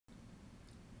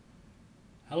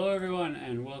Hello everyone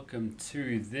and welcome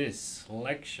to this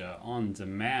lecture on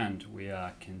demand. We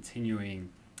are continuing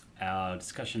our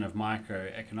discussion of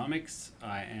microeconomics.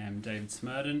 I am David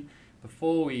Smerdon.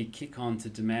 Before we kick on to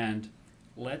demand,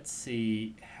 let's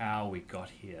see how we got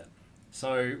here.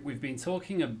 So we've been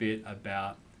talking a bit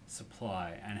about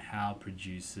supply and how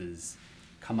producers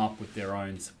come up with their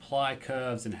own supply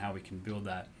curves and how we can build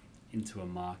that into a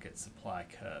market supply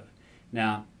curve.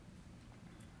 Now,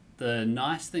 the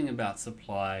nice thing about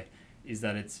supply is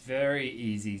that it's very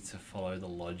easy to follow the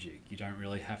logic. You don't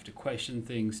really have to question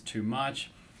things too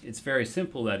much. It's very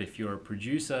simple that if you're a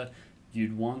producer,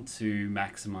 you'd want to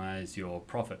maximize your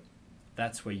profit.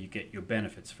 That's where you get your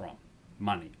benefits from,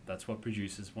 money. That's what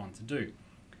producers want to do.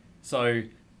 So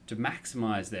to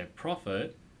maximize their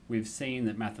profit, we've seen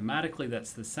that mathematically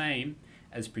that's the same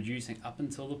as producing up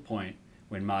until the point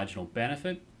when marginal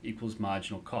benefit equals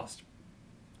marginal cost.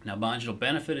 Now, marginal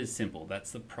benefit is simple. That's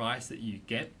the price that you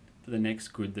get for the next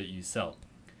good that you sell.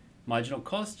 Marginal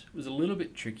cost was a little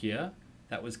bit trickier.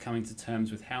 That was coming to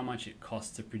terms with how much it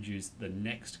costs to produce the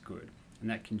next good. And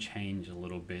that can change a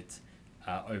little bit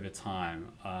over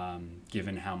time,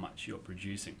 given how much you're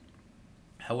producing.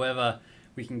 However,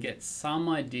 we can get some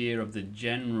idea of the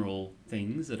general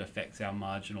things that affects our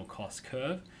marginal cost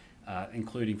curve,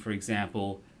 including, for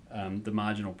example, the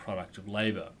marginal product of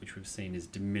labor, which we've seen is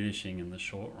diminishing in the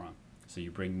short run. So you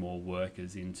bring more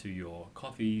workers into your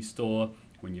coffee store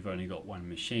when you've only got one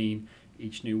machine.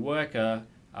 Each new worker,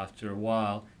 after a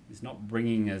while, is not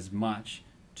bringing as much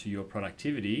to your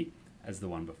productivity as the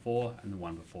one before and the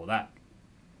one before that.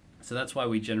 So that's why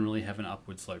we generally have an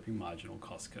upward sloping marginal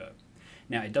cost curve.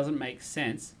 Now, it doesn't make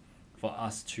sense for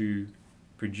us to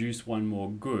produce one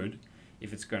more good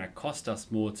if it's going to cost us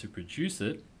more to produce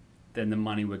it than the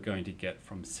money we're going to get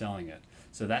from selling it.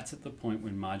 So that's at the point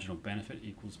when marginal benefit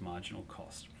equals marginal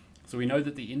cost. So we know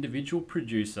that the individual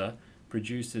producer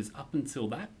produces up until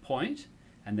that point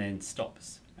and then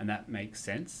stops. And that makes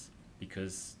sense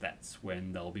because that's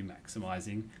when they'll be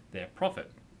maximizing their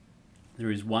profit. There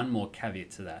is one more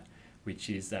caveat to that, which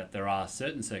is that there are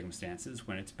certain circumstances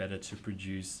when it's better to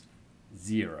produce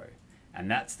zero.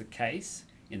 And that's the case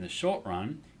in the short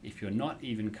run if you're not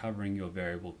even covering your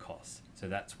variable costs. So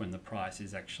that's when the price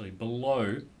is actually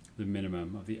below the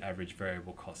minimum of the average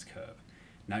variable cost curve.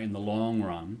 Now, in the long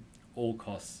run, all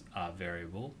costs are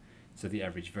variable. So the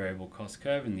average variable cost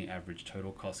curve and the average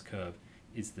total cost curve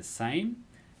is the same.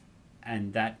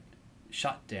 And that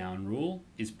shutdown rule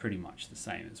is pretty much the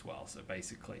same as well. So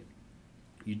basically,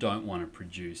 you don't want to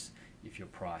produce if your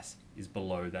price is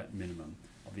below that minimum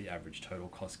of the average total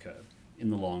cost curve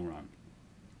in the long run.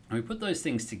 And we put those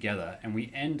things together and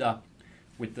we end up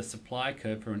with the supply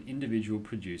curve for an individual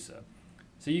producer.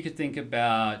 So you could think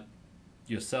about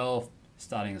yourself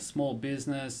starting a small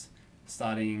business,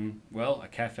 starting, well, a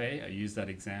cafe. I use that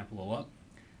example a lot.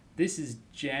 This is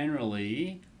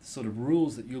generally the sort of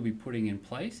rules that you'll be putting in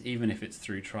place, even if it's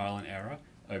through trial and error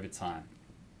over time,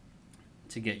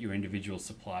 to get your individual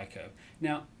supply curve.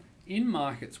 Now, in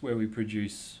markets where we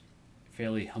produce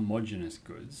fairly homogeneous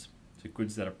goods, so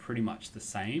goods that are pretty much the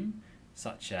same,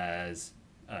 such as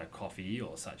coffee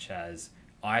or such as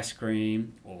ice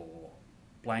cream or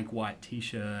blank white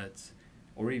t-shirts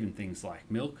or even things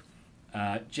like milk,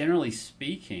 generally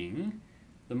speaking,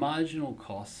 the marginal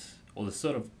costs or the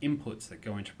sort of inputs that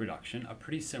go into production are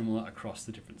pretty similar across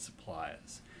the different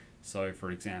suppliers. So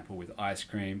for example, with ice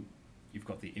cream, you've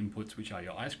got the inputs, which are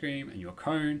your ice cream and your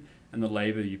cone, and the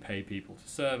labor you pay people to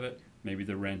serve it, maybe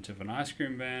the rent of an ice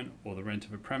cream van or the rent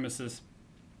of a premises.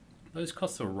 Those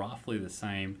costs are roughly the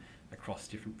same across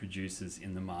different producers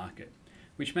in the market,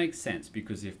 which makes sense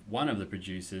because if one of the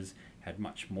producers had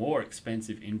much more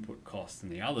expensive input costs than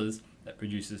the others, that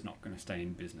producer's not going to stay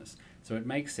in business. So it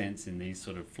makes sense in these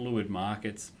sort of fluid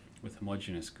markets with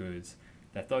homogeneous goods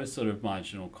that those sort of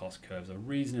marginal cost curves are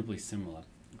reasonably similar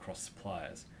across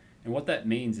suppliers. And what that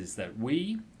means is that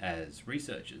we, as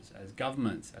researchers, as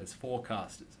governments, as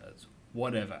forecasters, as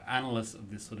whatever, analysts of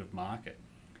this sort of market,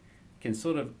 can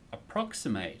sort of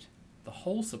approximate the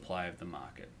whole supply of the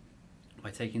market by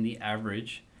taking the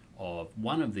average of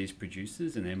one of these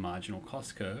producers and their marginal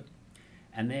cost curve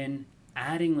and then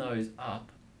adding those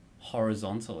up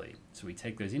horizontally. So we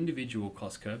take those individual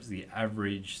cost curves, the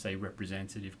average, say,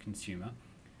 representative consumer,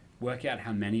 work out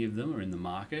how many of them are in the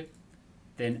market,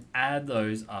 then add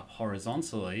those up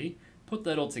horizontally, put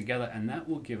that all together, and that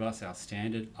will give us our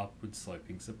standard upward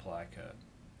sloping supply curve.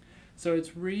 So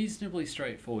it's reasonably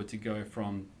straightforward to go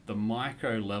from the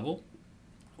micro level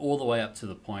all the way up to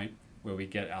the point where we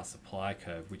get our supply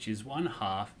curve, which is one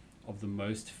half of the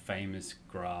most famous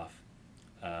graph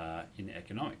in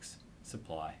economics,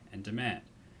 supply and demand.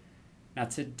 Now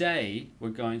today we're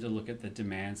going to look at the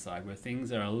demand side, where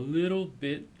things are a little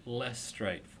bit less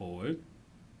straightforward,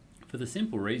 for the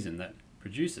simple reason that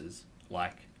producers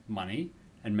like money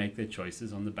and make their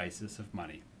choices on the basis of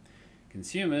money.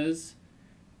 Consumers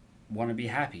want to be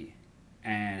happy,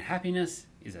 and happiness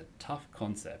is a tough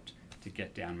concept to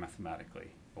get down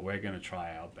mathematically, but we're going to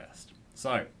try our best.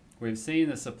 So we've seen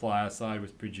the supplier side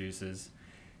with producers.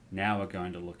 Now we're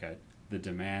going to look at the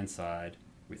demand side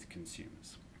with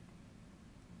consumers.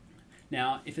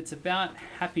 Now, if it's about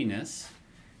happiness,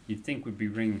 you'd think we'd be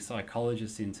bringing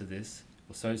psychologists into this,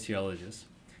 or sociologists.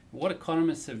 But what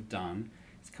economists have done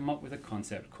is come up with a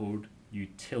concept called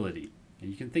utility.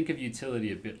 And you can think of utility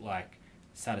a bit like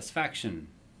satisfaction,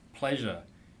 pleasure,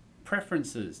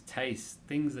 preferences, tastes,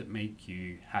 things that make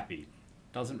you happy.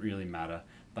 Doesn't really matter,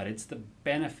 but it's the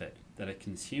benefit that a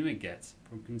consumer gets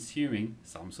from consuming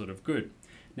some sort of good.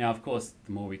 Now, of course,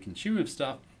 the more we consume of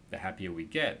stuff, the happier we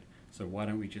get. So why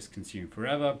don't we just consume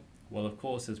forever? Well, of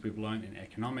course, as we've learned in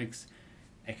economics,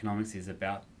 economics is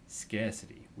about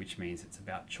scarcity, which means it's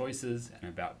about choices and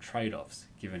about trade-offs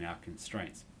given our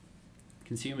constraints.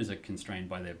 Consumers are constrained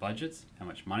by their budgets, how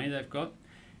much money they've got,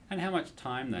 and how much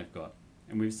time they've got.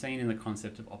 And we've seen in the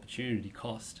concept of opportunity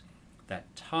cost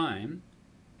that time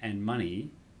and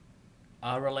money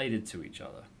are related to each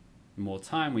other. The more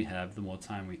time we have, the more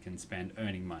time we can spend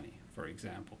earning money, for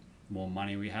example. The more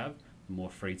money we have, the more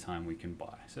free time we can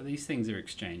buy. So these things are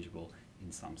exchangeable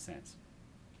in some sense.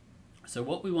 So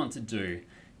what we want to do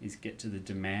is get to the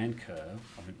demand curve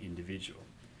of an individual.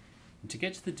 And to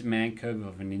get to the demand curve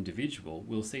of an individual,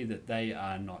 we'll see that they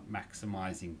are not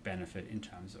maximizing benefit in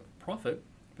terms of profit,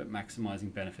 but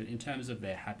maximizing benefit in terms of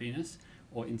their happiness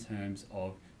or in terms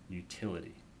of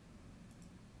utility.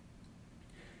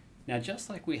 Now, just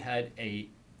like we had a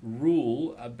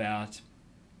rule about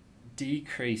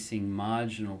decreasing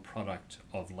marginal product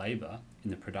of labor in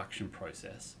the production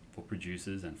process for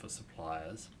producers and for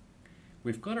suppliers,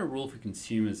 we've got a rule for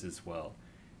consumers as well.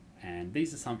 And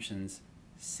these assumptions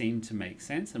seem to make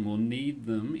sense, and we'll need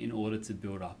them in order to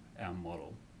build up our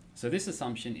model. So this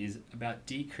assumption is about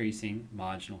decreasing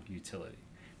marginal utility.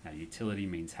 Now, utility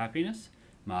means happiness,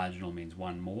 marginal means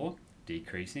one more,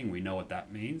 decreasing, we know what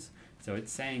that means. So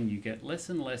it's saying you get less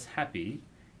and less happy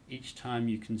each time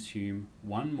you consume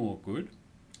one more good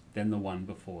than the one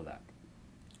before that.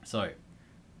 So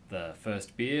the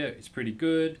first beer is pretty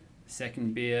good, the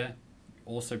second beer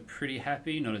also pretty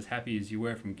happy, not as happy as you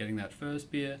were from getting that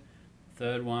first beer.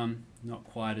 Third one, not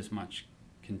quite as much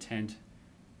content.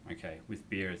 Okay, with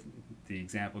beer, the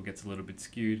example gets a little bit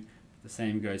skewed. The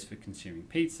same goes for consuming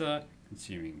pizza,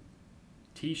 consuming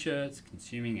t-shirts,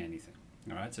 consuming anything.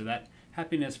 All right, so that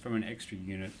happiness from an extra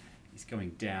unit is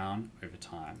going down over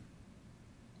time.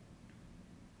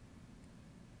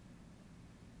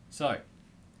 So,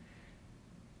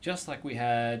 just like we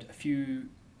had a few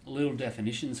little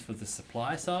definitions for the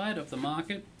supply side of the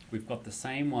market, we've got the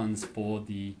same ones for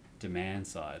the demand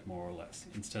side, more or less.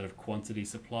 Instead of quantity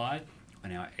supplied,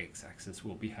 on our x-axis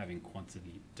we'll be having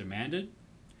quantity demanded.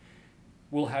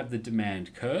 We'll have the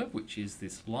demand curve, which is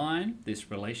this line, this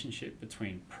relationship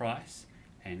between price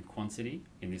and quantity,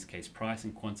 in this case price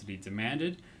and quantity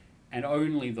demanded, and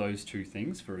only those two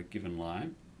things for a given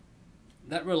line.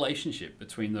 That relationship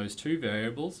between those two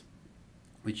variables,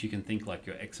 which you can think like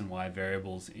your x and y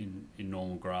variables in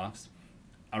normal graphs,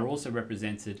 are also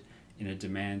represented in a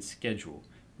demand schedule,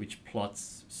 which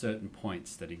plots certain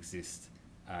points that exist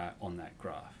on that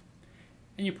graph.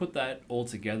 And you put that all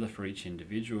together for each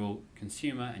individual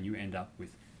consumer and you end up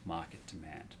with market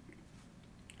demand.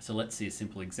 So let's see a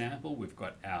simple example. We've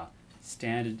got our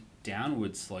standard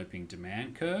downward sloping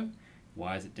demand curve.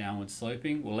 Why is it downward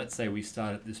sloping? Well, let's say we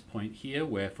start at this point here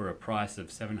where for a price of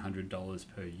 $700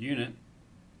 per unit,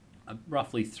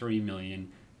 roughly 3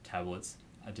 million tablets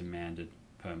are demanded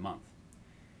per month.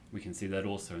 We can see that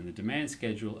also in the demand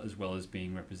schedule as well as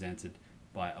being represented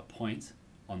by a point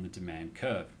on the demand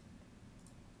curve.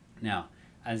 Now,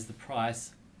 as the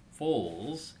price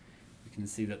falls, we can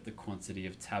see that the quantity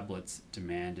of tablets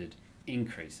demanded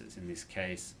increases. In this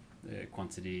case, the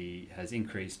quantity has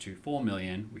increased to 4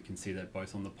 million. We can see that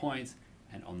both on the point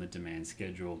and on the demand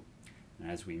schedule.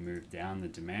 And as we move down the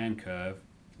demand curve,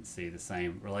 you can see the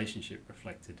same relationship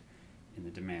reflected in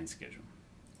the demand schedule.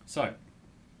 So,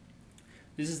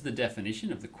 this is the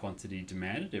definition of the quantity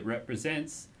demanded. It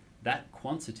represents that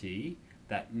quantity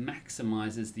that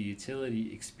maximizes the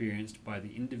utility experienced by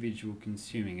the individual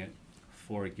consuming it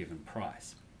for a given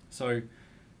price. So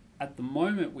at the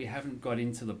moment, we haven't got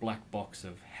into the black box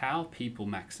of how people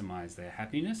maximize their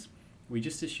happiness. We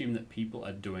just assume that people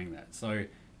are doing that. So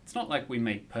it's not like we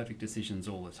make perfect decisions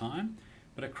all the time,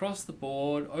 But across the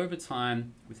board, over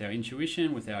time, with our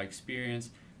intuition, with our experience,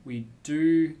 we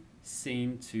do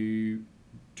seem to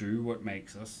do what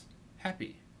makes us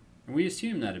happy. And we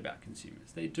assume that about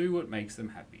consumers. They do what makes them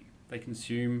happy. They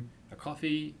consume a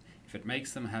coffee if it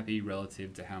makes them happy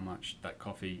relative to how much that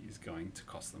coffee is going to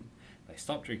cost them. They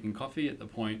stop drinking coffee at the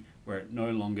point where it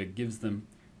no longer gives them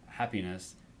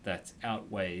happiness that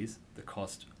outweighs the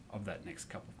cost of that next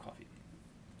cup of coffee.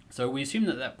 So we assume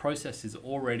that that process is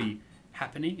already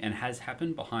happening and has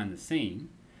happened behind the scene,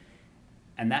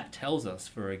 and that tells us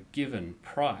for a given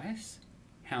price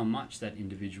how much that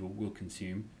individual will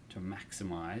consume to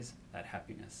maximize that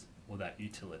happiness or that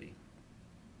utility.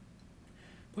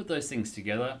 Put those things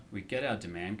together, we get our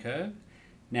demand curve.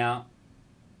 Now,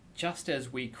 just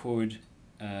as we could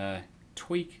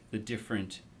tweak the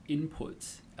different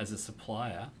inputs as a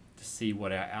supplier to see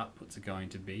what our outputs are going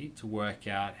to be, to work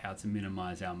out how to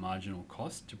minimize our marginal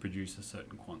cost to produce a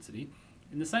certain quantity,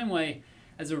 in the same way,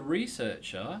 as a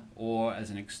researcher or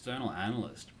as an external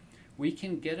analyst, we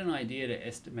can get an idea to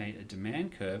estimate a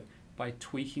demand curve by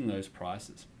tweaking those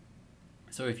prices.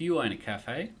 So if you own a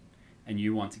cafe and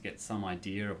you want to get some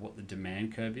idea of what the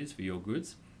demand curve is for your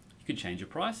goods, you could change your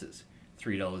prices.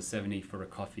 $3.70 for a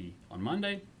coffee on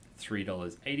Monday,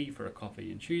 $3.80 for a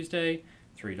coffee on Tuesday,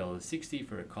 $3.60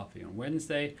 for a coffee on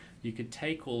Wednesday. You could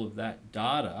take all of that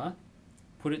data,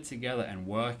 put it together and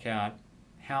work out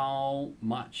how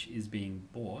much is being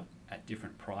bought at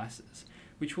different prices,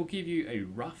 which will give you a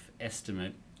rough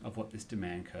estimate of what this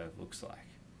demand curve looks like.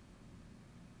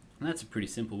 And that's a pretty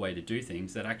simple way to do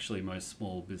things that actually most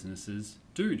small businesses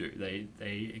do.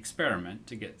 They experiment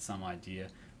to get some idea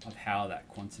of how that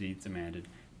quantity demanded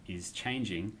is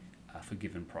changing for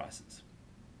given prices.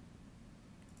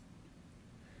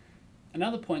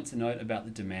 Another point to note about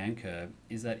the demand curve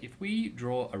is that if we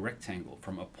draw a rectangle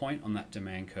from a point on that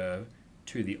demand curve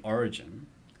to the origin,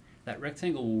 that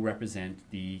rectangle will represent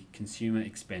the consumer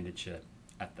expenditure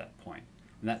at that point.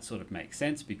 And that sort of makes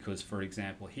sense because, for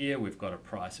example, here we've got a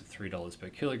price of $3 per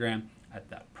kilogram. At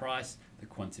that price, the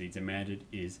quantity demanded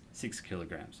is 6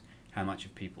 kilograms. How much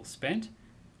have people spent?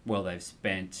 Well, they've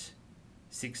spent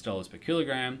 $6 per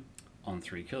kilogram on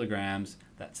 3 kilograms.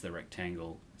 That's the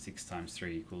rectangle. 6 times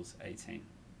 3 equals 18.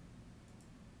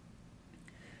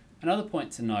 Another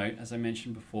point to note, as I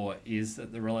mentioned before, is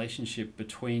that the relationship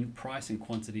between price and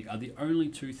quantity are the only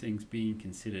two things being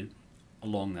considered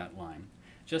along that line.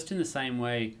 Just in the same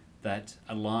way that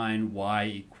a line y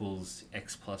equals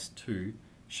x plus 2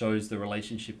 shows the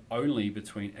relationship only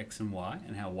between x and y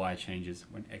and how y changes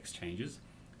when x changes,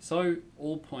 so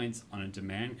all points on a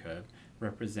demand curve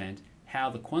represent how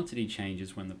the quantity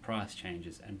changes when the price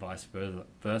changes and vice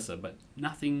versa, but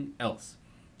nothing else.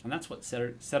 And that's what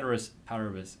ceteris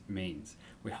paribus means.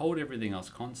 We hold everything else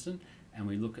constant and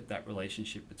we look at that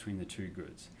relationship between the two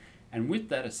goods. And with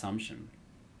that assumption,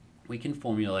 we can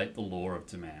formulate the law of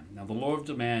demand. Now, the law of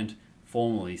demand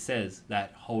formally says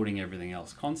that holding everything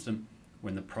else constant,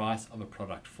 when the price of a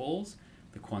product falls,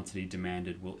 the quantity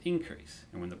demanded will increase.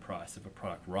 And when the price of a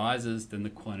product rises, then the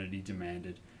quantity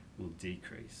demanded will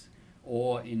decrease.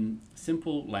 Or in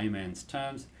simple layman's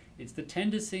terms, it's the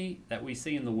tendency that we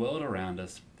see in the world around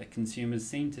us that consumers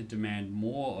seem to demand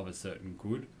more of a certain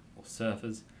good or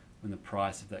service when the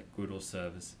price of that good or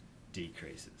service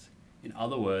decreases. In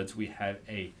other words, we have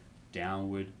a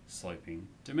downward sloping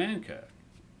demand curve.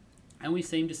 And we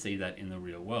seem to see that in the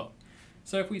real world.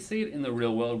 So if we see it in the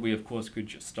real world, we of course could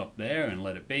just stop there and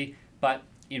let it be. But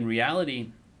in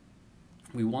reality,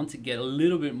 we want to get a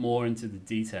little bit more into the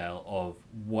detail of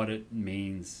what it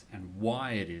means and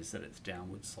why it is that it's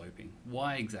downward sloping.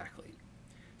 Why exactly?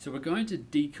 So we're going to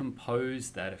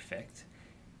decompose that effect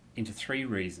into 3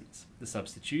 reasons: the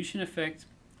substitution effect,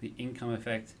 the income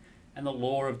effect, and the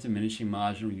law of diminishing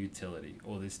marginal utility,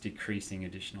 or this decreasing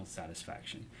additional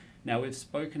satisfaction. Now, we've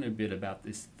spoken a bit about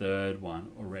this third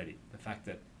one already, the fact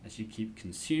that as you keep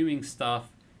consuming stuff,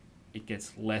 it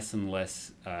gets less and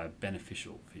less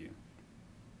beneficial for you.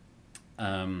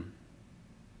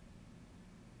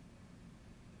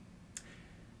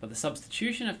 But the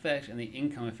substitution effect and the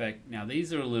income effect, now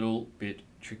these are a little bit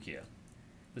trickier.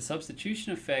 The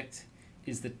substitution effect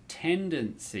is the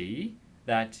tendency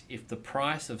that if the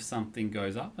price of something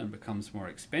goes up and becomes more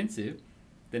expensive,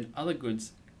 then other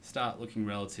goods start looking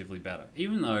relatively better,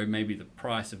 even though maybe the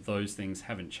price of those things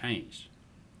haven't changed.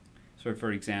 So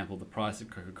for example, the price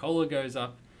of Coca-Cola goes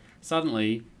up,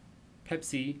 suddenly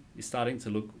Pepsi is starting to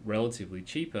look relatively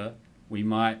cheaper. We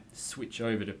might switch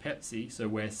over to Pepsi, so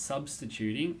we're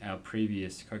substituting our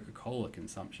previous Coca-Cola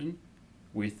consumption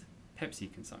with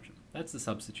Pepsi consumption. That's the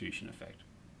substitution effect.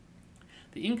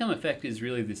 The income effect is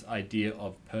really this idea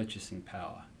of purchasing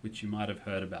power, which you might have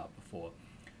heard about before.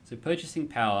 So purchasing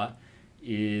power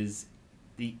is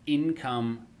the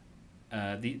income,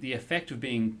 the effect of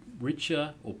being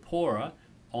richer or poorer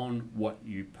on what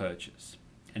you purchase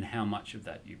and how much of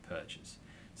that you purchase.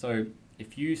 So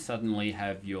if you suddenly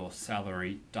have your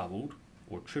salary doubled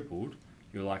or tripled,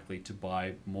 you're likely to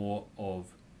buy more of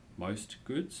most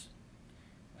goods.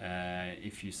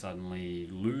 If you suddenly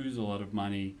lose a lot of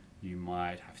money, you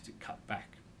might have to cut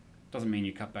back. Doesn't mean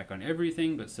you cut back on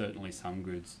everything, but certainly some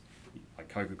goods, like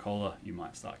Coca-Cola, you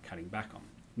might start cutting back on.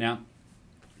 Now,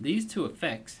 these two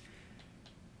effects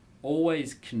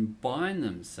always combine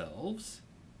themselves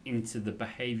into the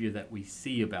behavior that we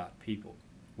see about people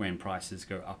when prices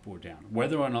go up or down.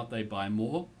 Whether or not they buy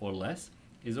more or less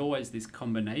is always this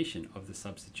combination of the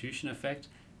substitution effect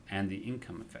and the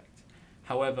income effect.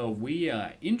 However, we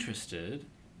are interested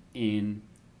in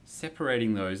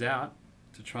separating those out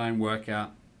to try and work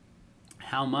out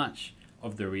how much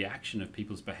of the reaction of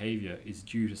people's behavior is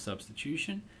due to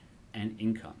substitution and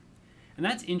income. And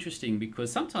that's interesting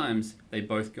because sometimes they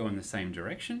both go in the same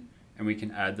direction and we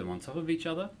can add them on top of each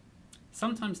other.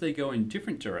 Sometimes they go in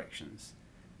different directions.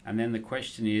 And then the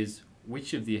question is,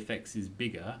 which of the effects is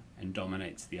bigger and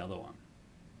dominates the other one?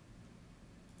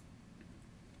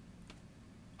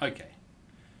 Okay,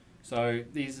 so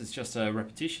this is just a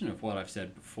repetition of what I've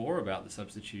said before about the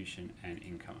substitution and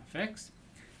income effects.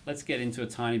 Let's get into a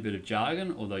tiny bit of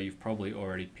jargon, although you've probably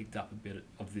already picked up a bit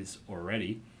of this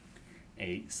already.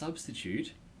 A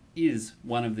substitute is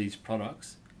one of these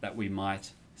products that we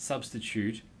might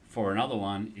substitute for another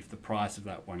one if the price of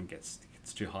that one gets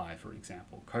too high, for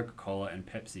example. Coca-Cola and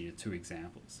Pepsi are two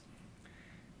examples.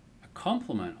 A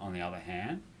complement, on the other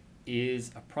hand,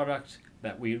 is a product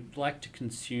that we'd like to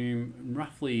consume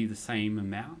roughly the same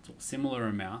amount or similar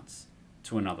amounts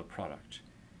to another product.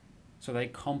 So they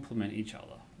complement each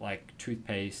other, like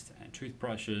toothpaste and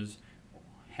toothbrushes, or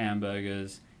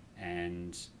hamburgers,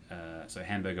 and so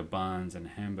hamburger buns and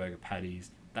hamburger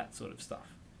patties, that sort of stuff.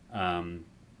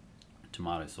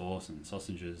 Tomato sauce and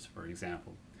sausages, for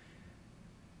example.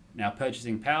 Now,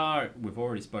 purchasing power, we've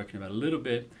already spoken about a little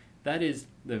bit. That is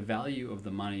the value of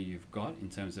the money you've got in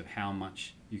terms of how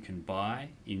much you can buy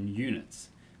in units.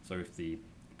 So if the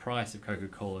price of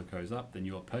Coca-Cola goes up, then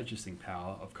your purchasing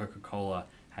power of Coca-Cola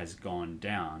has gone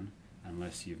down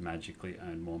unless you've magically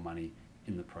earned more money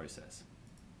in the process.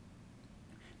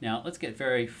 Now, let's get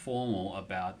very formal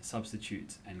about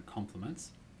substitutes and complements.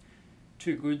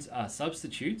 Two goods are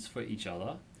substitutes for each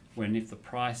other when if the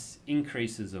price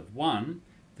increases of one,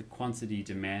 the quantity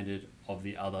demanded of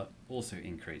the other also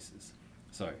increases.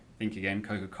 So think again,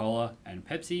 Coca-Cola and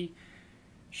Pepsi,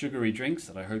 sugary drinks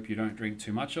that I hope you don't drink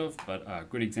too much of, but are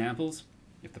good examples.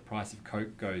 If the price of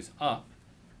Coke goes up,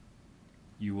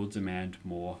 you will demand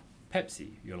more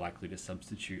Pepsi. You're likely to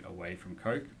substitute away from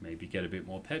Coke, maybe get a bit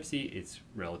more Pepsi. It's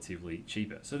relatively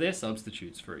cheaper. So they're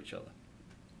substitutes for each other.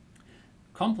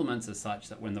 Complements are such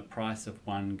that when the price of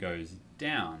one goes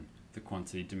down, the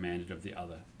quantity demanded of the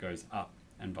other goes up,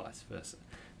 and vice versa.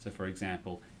 So for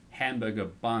example, hamburger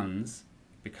buns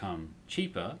become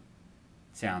cheaper.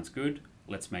 Sounds good,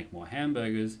 let's make more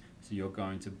hamburgers, so you're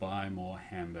going to buy more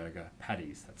hamburger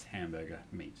patties. That's hamburger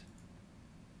meat.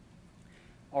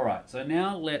 Alright, so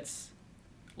now let's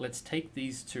take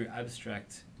these two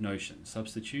abstract notions,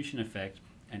 substitution effect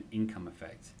and income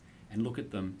effect, and look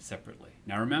at them separately.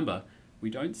 Now remember, we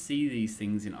don't see these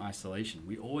things in isolation.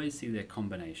 We always see their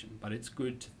combination, but it's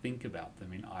good to think about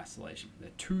them in isolation. They're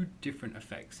two different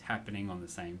effects happening on the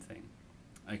same thing.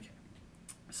 Okay,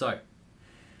 so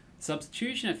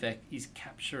substitution effect is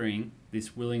capturing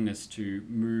this willingness to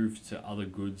move to other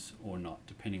goods or not,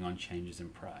 depending on changes in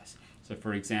price. So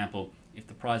for example, if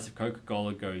the price of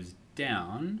Coca-Cola goes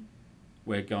down,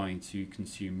 we're going to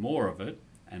consume more of it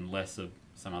and less of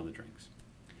some other drinks.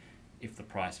 If the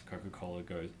price of Coca-Cola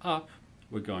goes up,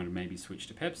 we're going to maybe switch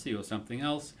to Pepsi or something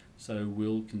else, so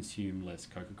we'll consume less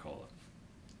Coca-Cola.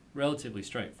 Relatively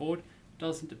straightforward,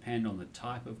 doesn't depend on the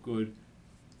type of good.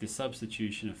 The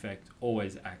substitution effect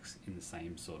always acts in the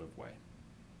same sort of way.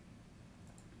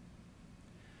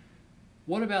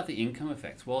 What about the income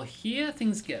effects? Well, here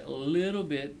things get a little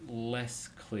bit less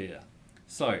clear.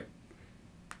 So,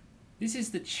 this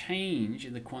is the change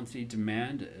in the quantity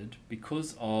demanded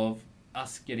because of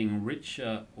us getting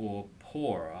richer or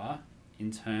poorer in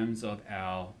terms of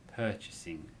our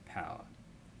purchasing power.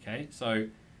 Okay, so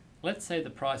let's say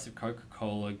the price of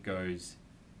Coca-Cola goes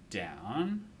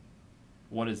down.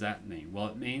 What does that mean? Well,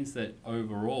 it means that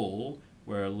overall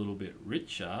we're a little bit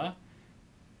richer.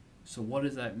 So what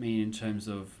does that mean in terms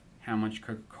of how much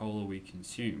Coca-Cola we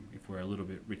consume if we're a little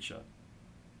bit richer?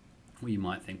 Well, you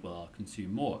might think, well, I'll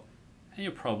consume more. And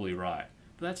you're probably right.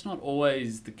 But that's not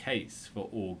always the case for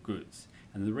all goods.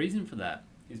 And the reason for that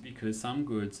is because some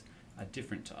goods are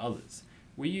different to others.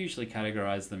 We usually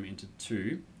categorize them into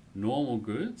two: normal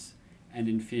goods and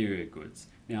inferior goods.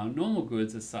 Now, normal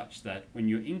goods are such that when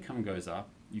your income goes up,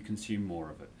 you consume more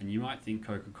of it. And you might think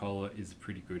Coca-Cola is a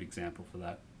pretty good example for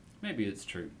that. Maybe it's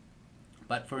true.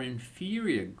 But for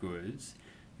inferior goods,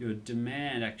 your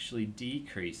demand actually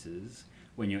decreases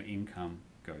when your income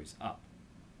goes up.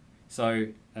 So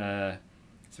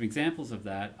some examples of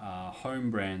that are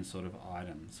home brand sort of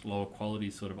items, lower quality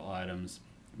sort of items,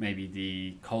 maybe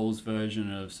the Coles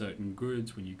version of certain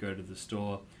goods when you go to the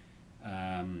store,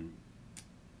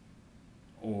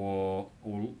 or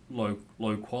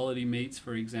low quality meats,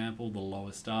 for example, the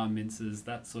lower star minces,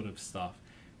 that sort of stuff.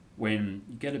 When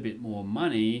you get a bit more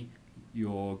money,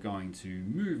 you're going to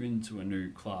move into a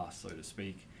new class, so to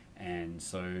speak, and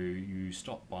so you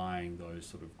stop buying those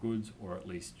sort of goods, or at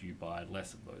least you buy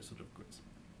less of those sort of goods.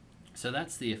 So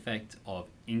that's the effect of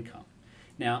income.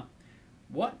 Now,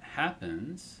 what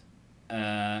happens,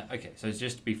 okay, so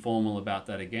just to be formal about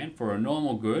that again, for a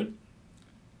normal good,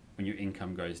 when your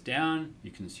income goes down,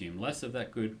 you consume less of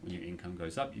that good. When your income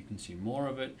goes up, you consume more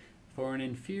of it. For an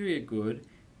inferior good,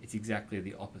 it's exactly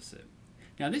the opposite.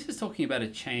 Now, this is talking about a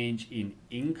change in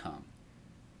income.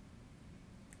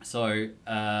 So,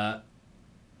 but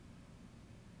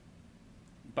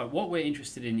what we're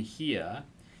interested in here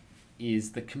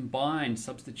is the combined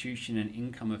substitution and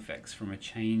income effects from a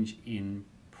change in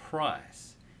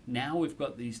price. Now we've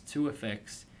got these two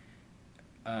effects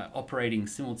operating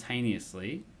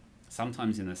simultaneously,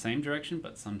 sometimes in the same direction,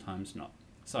 but sometimes not.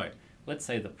 So let's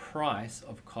say the price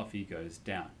of coffee goes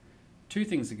down. Two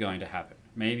things are going to happen.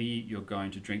 Maybe you're going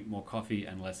to drink more coffee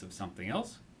and less of something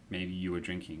else. Maybe you were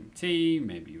drinking tea,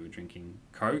 maybe you were drinking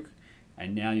Coke,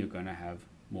 and now you're going to have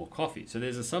more coffee. So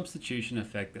there's a substitution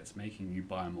effect that's making you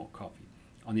buy more coffee.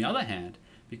 On the other hand,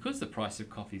 because the price of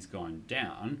coffee's gone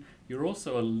down, you're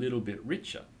also a little bit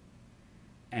richer.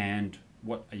 And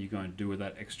what are you going to do with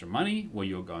that extra money? Well,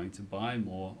 you're going to buy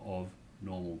more of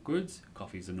normal goods.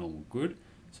 Coffee's a normal good,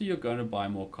 so you're going to buy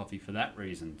more coffee for that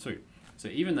reason too. So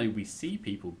even though we see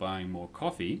people buying more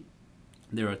coffee,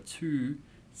 there are two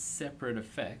separate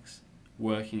effects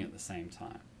working at the same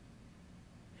time.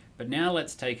 But now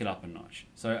let's take it up a notch.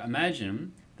 So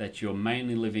imagine that you're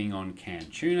mainly living on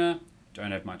canned tuna,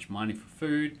 don't have much money for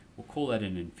food, we'll call that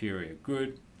an inferior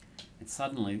good, and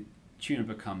suddenly tuna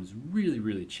becomes really,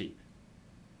 really cheap.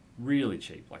 Really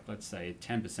cheap, like let's say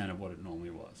 10% of what it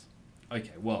normally was.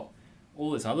 Okay, well,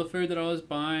 all this other food that I was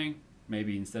buying,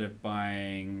 maybe instead of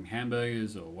buying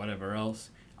hamburgers or whatever else,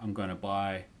 I'm going to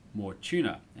buy more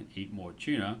tuna and eat more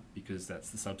tuna because that's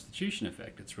the substitution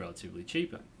effect. It's relatively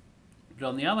cheaper. But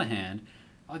on the other hand,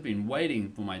 I've been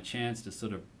waiting for my chance to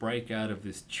sort of break out of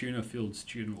this tuna-filled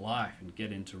student life and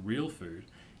get into real food.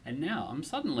 And now I'm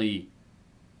suddenly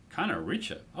kind of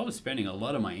richer. I was spending a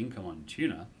lot of my income on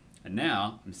tuna, and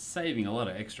now I'm saving a lot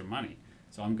of extra money.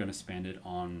 So I'm going to spend it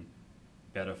on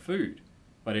better food.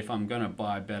 But if I'm going to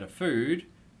buy better food,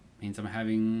 it means I'm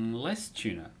having less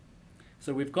tuna.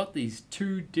 So we've got these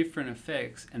two different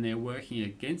effects and they're working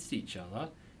against each other.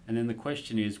 And then the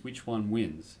question is, which one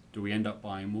wins? Do we end up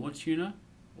buying more tuna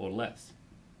or less?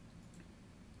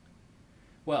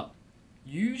 Well,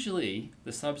 usually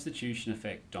the substitution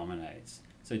effect dominates.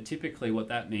 So typically what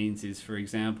that means is, for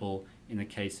example, in the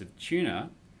case of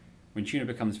tuna, when tuna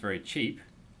becomes very cheap,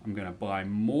 I'm going to buy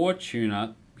more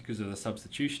tuna because of the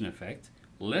substitution effect,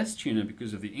 less tuna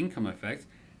because of the income effect,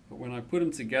 but when I put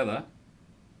them together,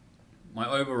 my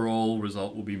overall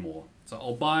result will be more. So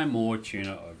I'll buy more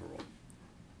tuna overall.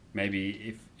 Maybe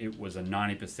if it was a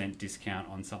 90% discount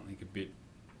on something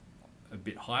a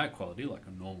bit higher quality, like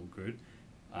a normal good,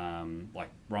 like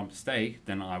rump steak,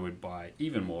 then I would buy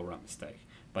even more rump steak.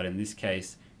 But in this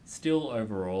case, still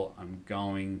overall, I'm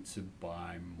going to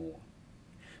buy more.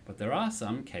 But there are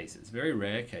some cases, very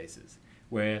rare cases,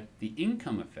 where the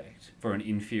income effect for an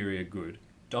inferior good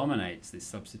dominates this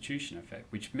substitution effect,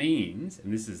 which means,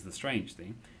 and this is the strange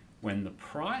thing, when the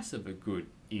price of a good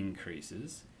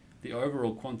increases, the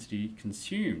overall quantity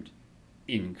consumed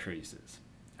increases.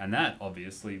 And that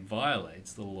obviously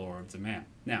violates the law of demand.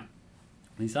 Now,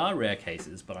 these are rare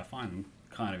cases, but I find them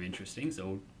kind of interesting, so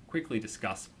we'll quickly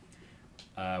discuss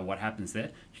what happens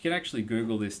there. You can actually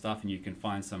Google this stuff and you can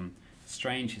find some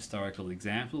strange historical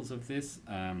examples of this.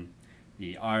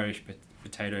 The Irish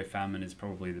potato famine is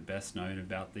probably the best known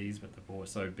about these, but there have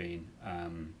also been,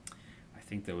 I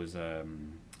think there was a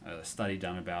study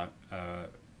done about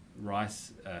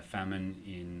rice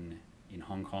famine in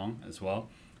Hong Kong as well.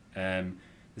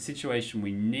 The situation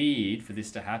we need for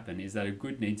this to happen is that a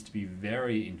good needs to be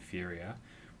very inferior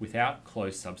without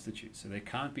close substitutes. So there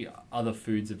can't be other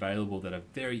foods available that are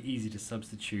very easy to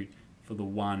substitute for the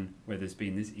one where there's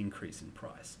been this increase in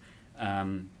price.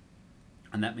 And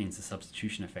that means the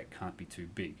substitution effect can't be too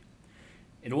big.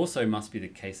 It also must be the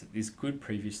case that this good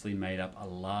previously made up a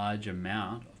large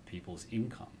amount of people's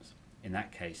incomes. In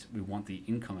that case, we want the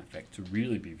income effect to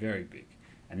really be very big.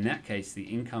 In that case, the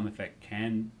income effect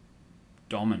can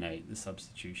dominate the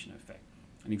substitution effect.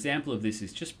 An example of this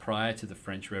is just prior to the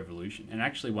French Revolution, and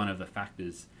actually one of the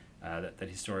factors that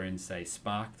historians say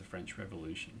sparked the French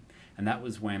Revolution. And that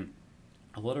was when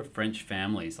a lot of French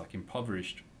families, like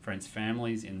impoverished French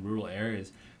families in rural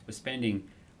areas, were spending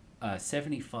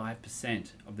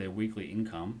 75% of their weekly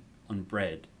income on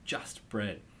bread, just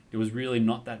bread. There was really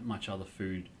not that much other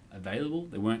food available.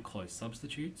 There weren't close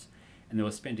substitutes, and they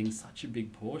were spending such a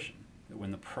big portion that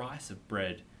when the price of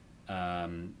bread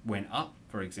went up,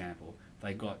 for example,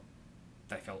 they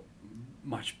felt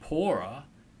much poorer,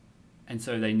 and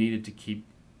so they needed to keep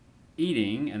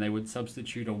eating, and they would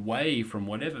substitute away from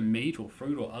whatever meat or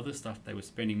fruit or other stuff they were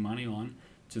spending money on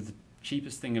to the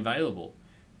cheapest thing available,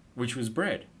 which was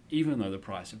bread, even though the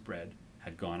price of bread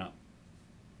had gone up.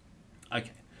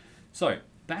 Okay, so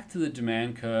back to the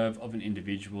demand curve of an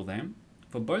individual then.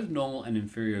 For both normal and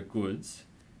inferior goods,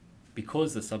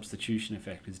 because the substitution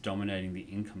effect is dominating the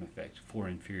income effect for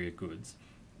inferior goods,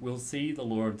 we'll see the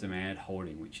law of demand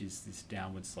holding, which is this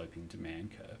downward sloping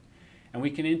demand curve. And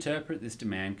we can interpret this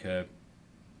demand curve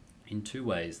in two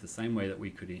ways, the same way that we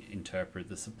could interpret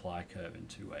the supply curve in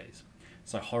two ways.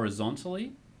 So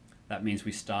horizontally, that means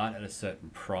we start at a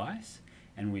certain price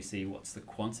and we see what's the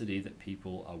quantity that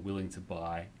people are willing to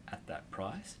buy at that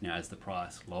price. Now, as the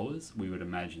price lowers, we would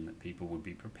imagine that people would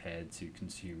be prepared to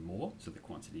consume more, so the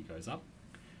quantity goes up.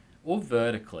 Or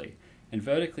vertically, and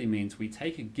vertically means we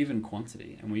take a given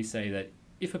quantity and we say that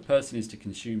if a person is to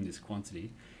consume this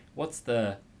quantity, what's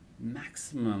the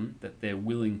maximum that they're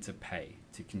willing to pay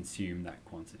to consume that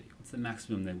quantity? What's the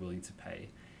maximum they're willing to pay?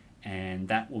 And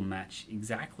that will match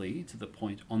exactly to the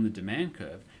point on the demand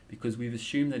curve, because we've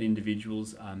assumed that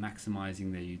individuals are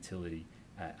maximizing their utility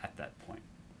at that point.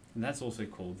 And that's also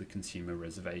called the consumer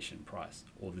reservation price,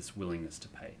 or this willingness to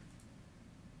pay.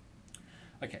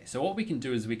 Okay, so what we can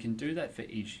do is we can do that for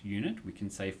each unit. We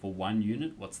can say for one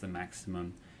unit, what's the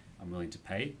maximum I'm willing to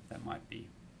pay? That might be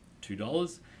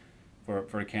 $2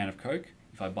 for a can of Coke.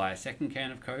 If I buy a second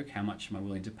can of Coke, how much am I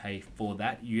willing to pay for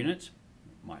that unit?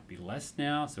 Might be less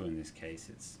now, so in this case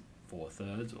it's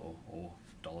 4/3 or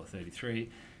 $1.33.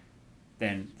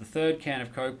 Then the third can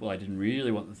of Coke, well, I didn't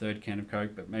really want the third can of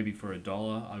Coke, but maybe for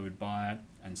 $1 I would buy it,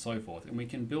 and so forth. And we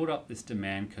can build up this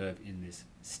demand curve in this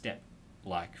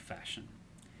step-like fashion.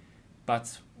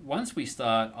 But once we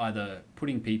start either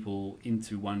putting people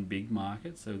into one big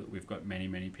market so that we've got many,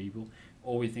 many people,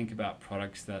 or we think about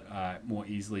products that are more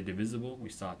easily divisible, we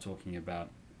start talking about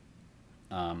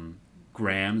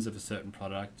grams of a certain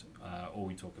product, or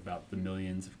we talk about the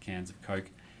millions of cans of Coke,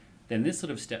 then this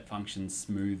sort of step function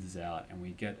smooths out and we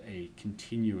get a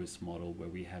continuous model where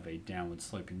we have a downward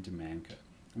sloping demand curve.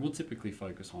 And we'll typically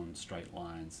focus on straight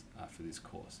lines for this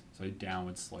course, so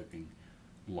downward sloping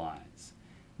lines.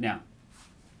 Now,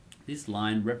 this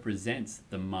line represents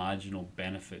the marginal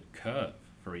benefit curve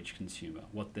for each consumer,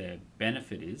 what their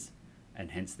benefit is,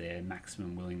 and hence their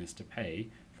maximum willingness to pay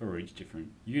for each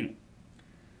different unit.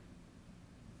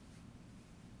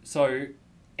 So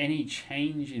any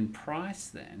change in price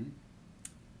then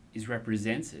is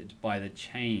represented by the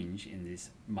change in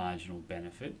this marginal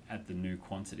benefit at the new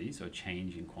quantity, so a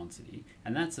change in quantity,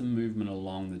 and that's a movement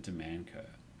along the demand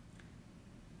curve.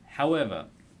 However,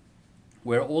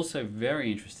 we're also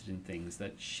very interested in things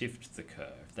that shift the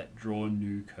curve, that draw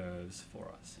new curves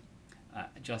for us,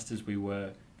 just as we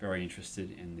were very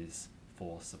interested in this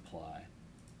for supply.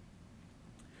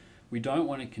 We don't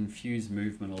want to confuse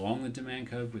movement along the demand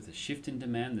curve with a shift in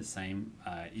demand, the same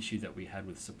issue that we had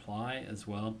with supply as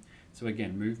well. So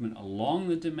again, movement along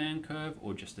the demand curve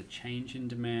or just a change in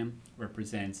demand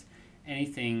represents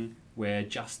anything where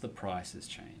just the price has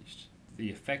changed, the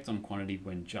effect on quantity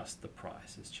when just the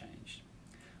price has changed.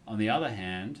 On the other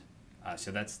hand,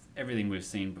 so that's everything we've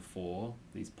seen before,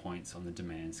 these points on the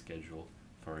demand schedule,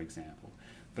 for example.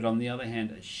 But on the other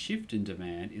hand, a shift in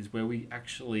demand is where we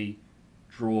actually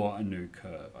draw a new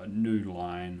curve, a new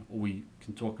line, or we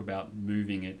can talk about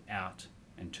moving it out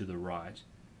and to the right,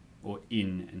 or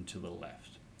in and to the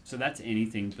left. So that's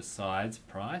anything besides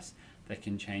price that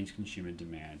can change consumer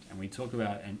demand. And we talk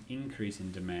about an increase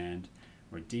in demand,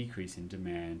 or a decrease in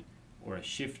demand, or a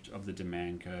shift of the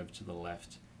demand curve to the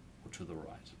left or to the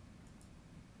right.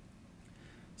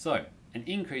 So An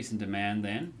increase in demand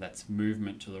then, that's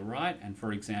movement to the right, and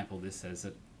for example this says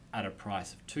that at a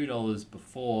price of $2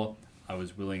 before I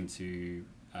was willing to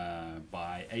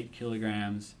buy 8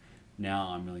 kilograms, now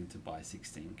I'm willing to buy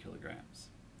 16 kilograms.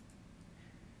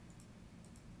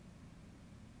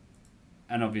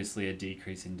 And obviously a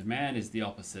decrease in demand is the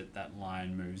opposite. That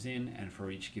line moves in, and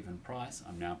for each given price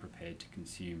I'm now prepared to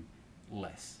consume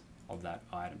less of that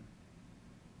item.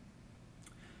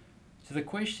 So the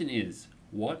question is,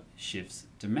 what shifts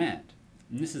demand?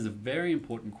 And this is a very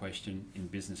important question in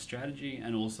business strategy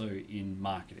and also in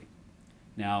marketing.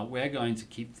 Now, we're going to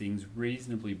keep things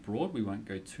reasonably broad. We won't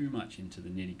go too much into the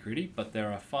nitty-gritty, but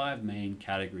there are 5 main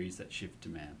categories that shift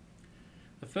demand.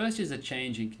 The first is a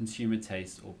change in consumer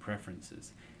tastes or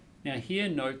preferences. Now here,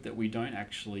 note that we don't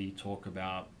actually talk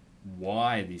about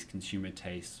why these consumer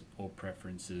tastes or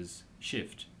preferences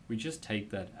shift. We just take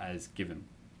that as given.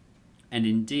 And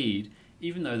indeed,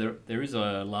 even though there is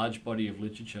a large body of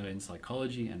literature in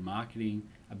psychology and marketing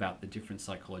about the different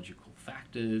psychological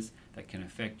factors that can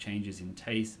affect changes in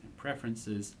taste and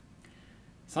preferences,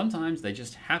 sometimes they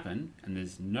just happen and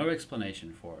there's no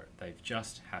explanation for it. They've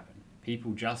just happened.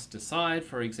 People just decide,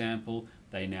 for example,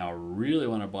 they now really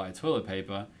want to buy toilet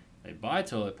paper. They buy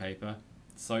toilet paper,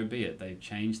 so be it. They've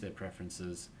changed their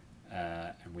preferences,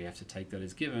 and we have to take that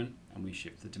as given, and we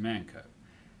shift the demand curve.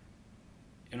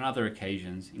 In other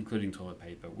occasions, including toilet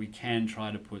paper, we can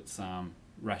try to put some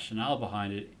rationale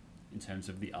behind it in terms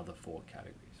of the other 4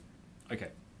 categories. Okay.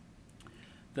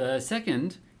 The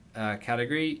second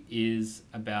category is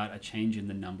about a change in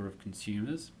the number of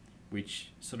consumers,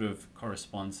 which sort of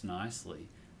corresponds nicely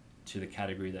to the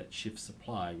category that shifts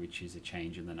supply, which is a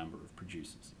change in the number of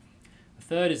producers. The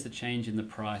third is the change in the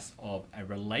price of a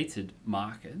related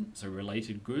market, so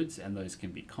related goods, and those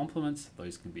can be complements,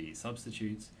 those can be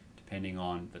substitutes, depending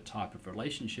on the type of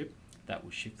relationship. That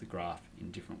will shift the graph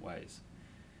in different ways.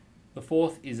 The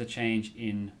fourth is a change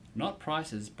in not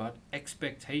prices, but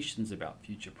expectations about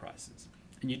future prices.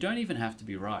 And you don't even have to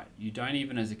be right. You don't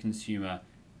even, as a consumer,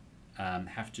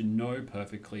 have to know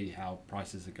perfectly how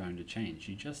prices are going to change.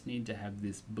 You just need to have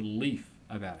this belief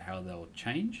about how they'll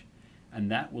change, and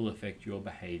that will affect your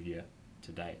behavior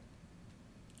today.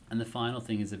 And the final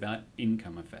thing is about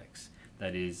income effects.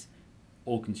 That is,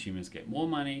 all consumers get more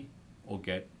money or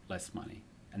get less money,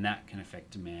 and that can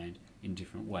affect demand in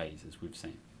different ways, as we've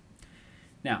seen.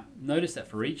 Now, notice that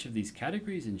for each of these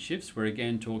categories and shifts, we're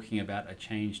again talking about a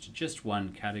change to just one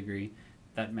category.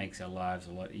 That makes our lives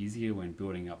a lot easier when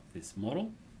building up this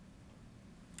model.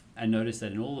 And notice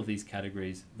that in all of these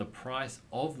categories, the price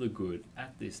of the good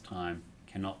at this time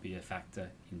cannot be a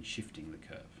factor in shifting the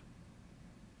curve.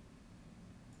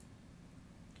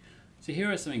 So here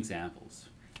are some examples.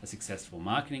 A successful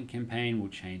marketing campaign will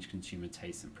change consumer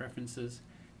tastes and preferences.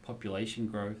 Population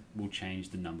growth will change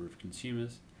the number of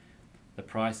consumers. The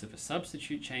price of a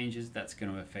substitute changes. That's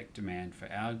going to affect demand for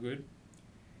our good.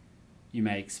 You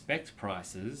may expect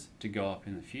prices to go up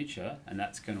in the future, and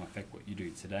that's going to affect what you do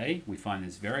today. We find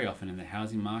this very often in the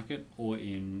housing market or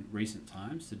in recent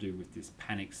times to do with this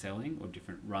panic selling or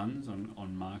different runs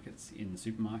on markets in the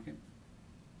supermarket.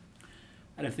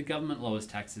 And if the government lowers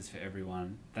taxes for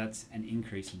everyone, that's an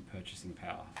increase in purchasing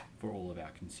power for all of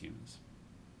our consumers.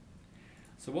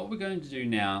 So what we're going to do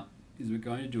now is we're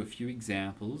going to do a few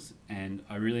examples, and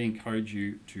I really encourage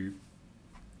you to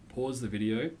pause the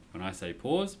video. When I say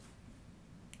pause,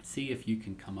 see if you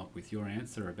can come up with your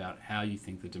answer about how you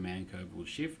think the demand curve will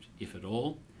shift, if at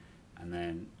all, and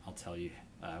then I'll tell you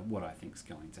what I think is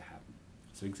going to happen.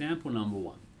 So example number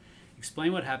 1.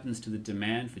 Explain what happens to the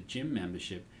demand for gym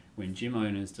membership when gym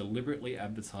owners deliberately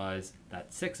advertise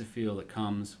that sex appeal that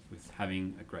comes with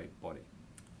having a great body.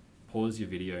 Pause your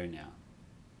video now.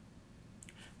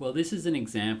 Well, this is an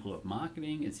example of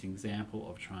marketing. It's an example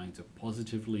of trying to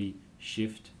positively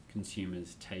shift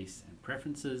consumers' tastes and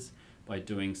preferences. By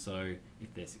doing so,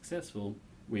 if they're successful,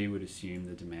 we would assume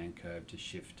the demand curve to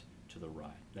shift to the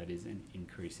right. That is an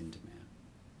increase in demand.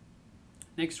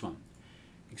 Next one.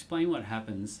 Explain what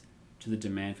happens to the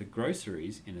demand for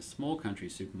groceries in a small country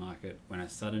supermarket when a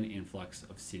sudden influx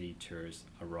of city tourists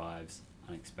arrives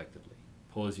unexpectedly.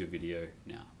 Pause your video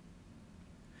now.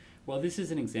 Well, this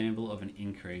is an example of an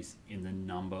increase in the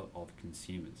number of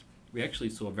consumers. We actually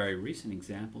saw very recent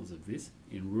examples of this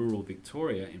in rural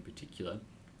Victoria in particular,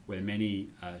 where many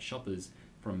shoppers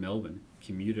from Melbourne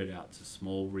commuted out to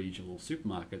small regional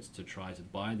supermarkets to try to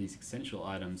buy these essential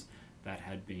items that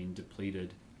had been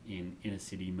depleted in inner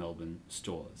city Melbourne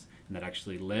stores. And that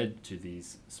actually led to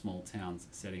these small towns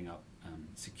setting up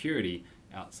security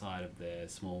outside of their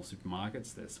small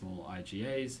supermarkets, their small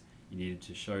IGAs. You needed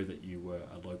to show that you were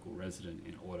a local resident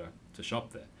in order to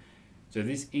shop there. So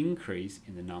this increase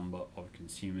in the number of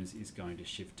consumers is going to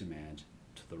shift demand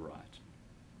to the right.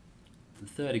 The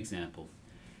third example,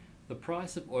 the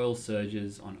price of oil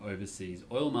surges on overseas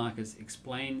oil markets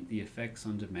explain the effects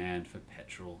on demand for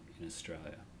petrol in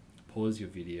Australia. Pause your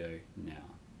video now.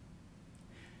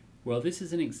 Well, this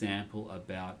is an example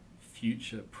about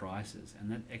future prices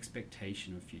and that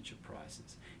expectation of future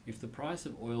prices. If the price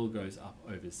of oil goes up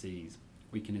overseas,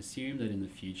 we can assume that in the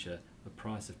future the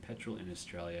price of petrol in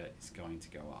Australia is going to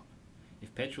go up.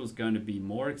 If petrol is going to be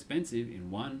more expensive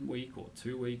in 1 week or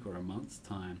 2 weeks or a month's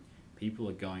time, people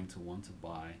are going to want to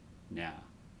buy now.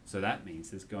 So that means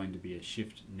there's going to be a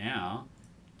shift now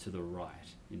to the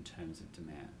right in terms of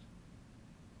demand.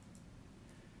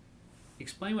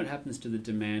 Explain what happens to the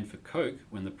demand for Coke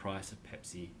when the price of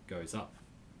Pepsi goes up.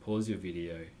 Pause your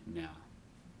video now.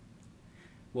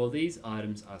 Well, these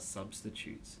items are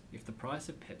substitutes. If the price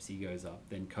of Pepsi goes up,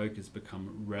 then Coke has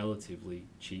become relatively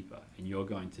cheaper and you're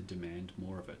going to demand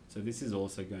more of it. So this is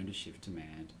also going to shift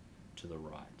demand to the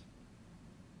right.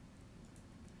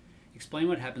 Explain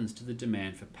what happens to the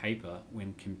demand for paper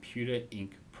when computer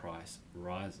ink price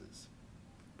rises.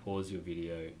 Pause your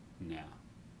video now.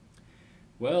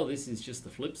 Well, this is just the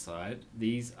flip side.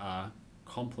 These are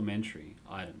complementary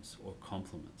items or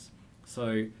complements.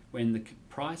 So when the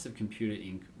price of computer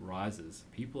ink rises,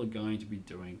 people are going to be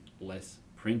doing less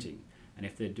printing. And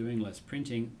if they're doing less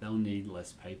printing, they'll need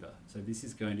less paper. So this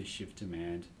is going to shift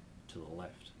demand to the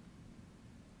left.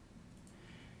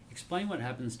 Explain what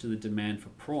happens to the demand for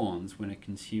prawns when a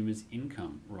consumer's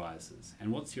income rises.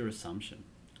 And what's your assumption?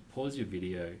 Pause your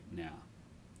video now.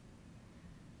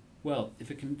 Well, if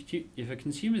a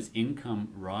consumer's income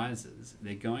rises,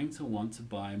 they're going to want to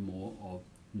buy more of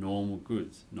normal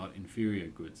goods, not inferior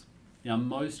goods. Now,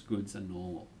 most goods are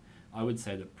normal. I would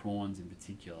say that prawns in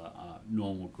particular are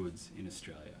normal goods in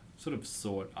Australia, sort of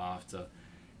sought after.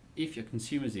 If your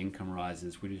consumer's income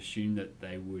rises, we'd assume that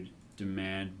they would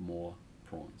demand more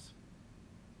prawns.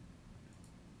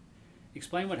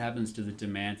 Explain what happens to the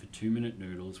demand for 2-minute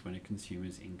noodles when a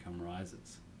consumer's income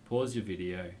rises. Pause your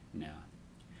video now.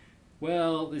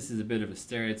 Well, this is a bit of a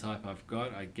stereotype I've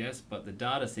got, I guess, but the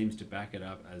data seems to back it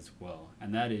up as well.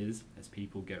 And that is, as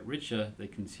people get richer, they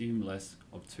consume less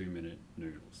of 2-minute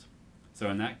noodles. So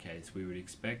in that case, we would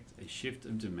expect a shift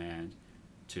of demand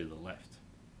to the left.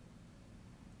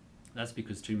 That's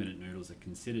because 2-minute noodles are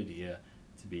considered here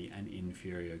to be an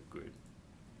inferior good.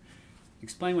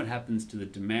 Explain what happens to the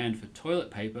demand for toilet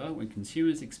paper when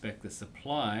consumers expect the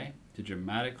supply to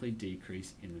dramatically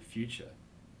decrease in the future.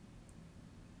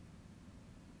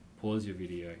 Pause your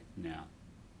video now.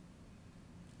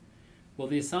 Well,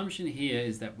 the assumption here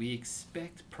is that we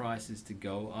expect prices to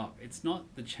go up. It's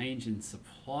not the change in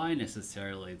supply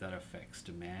necessarily that affects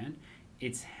demand.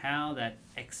 It's how that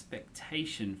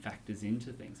expectation factors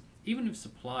into things. Even if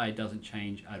supply doesn't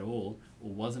change at all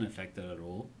or wasn't affected at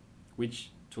all,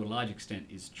 which to a large extent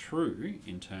is true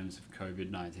in terms of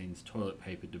COVID-19's toilet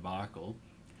paper debacle,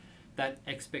 that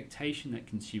expectation that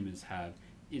consumers have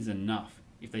is enough.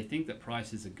 If they think that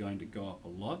prices are going to go up a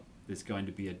lot, there's going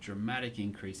to be a dramatic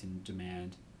increase in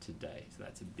demand today. So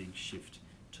that's a big shift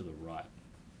to the right.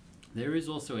 There is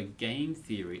also a game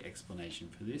theory explanation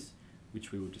for this,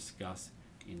 which we will discuss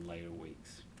in later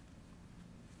weeks.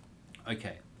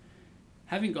 Okay,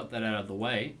 having got that out of the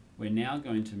way, we're now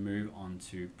going to move on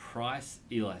to price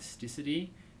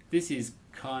elasticity. This is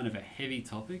kind of a heavy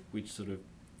topic, which sort of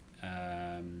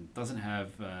doesn't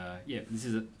have, this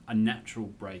is a natural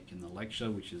break in the lecture,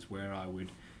 which is where I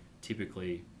would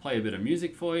typically play a bit of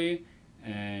music for you,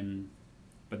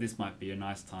 but this might be a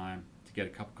nice time to get a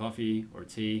cup of coffee or a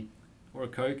tea or a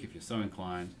Coke if you're so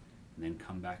inclined, and then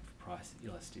come back for price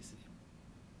elasticity.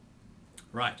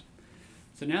 Right,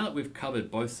 so now that we've covered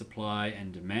both supply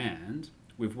and demand,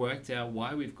 we've worked out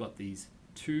why we've got these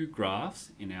two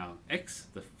graphs in our X,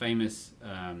 the famous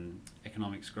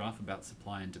economics graph about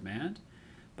supply and demand,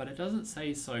 but it doesn't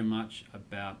say so much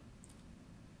about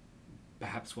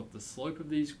perhaps what the slope of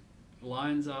these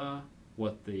lines are,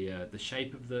 what the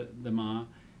shape of them are.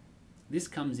 This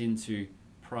comes into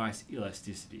price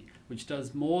elasticity, which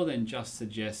does more than just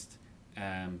suggest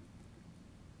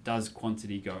does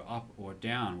quantity go up or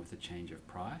down with a change of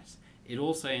price. It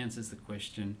also answers the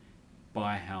question,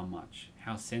 by how much?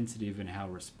 How sensitive and how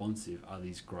responsive are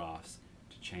these graphs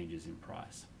to changes in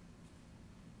price?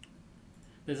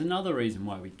 There's another reason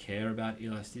why we care about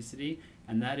elasticity,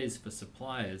 and that is for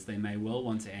suppliers. They may well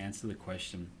want to answer the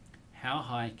question, how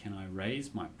high can I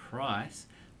raise my price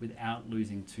without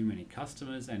losing too many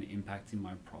customers and impacting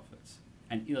my profits?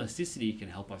 And elasticity can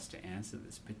help us to answer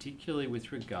this, particularly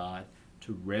with regard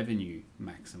to revenue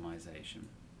maximization.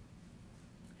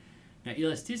 Now,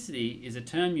 elasticity is a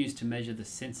term used to measure the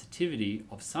sensitivity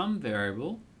of some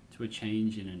variable to a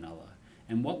change in another.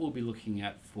 And what we'll be looking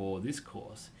at for this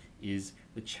course is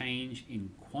the change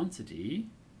in quantity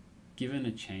given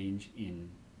a change in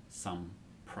some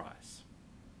price.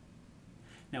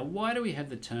 Now, why do we have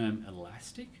the term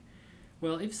elastic?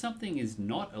 Well, if something is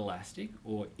not elastic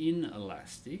or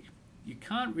inelastic, you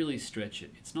can't really stretch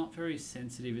it. It's not very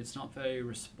sensitive, it's not very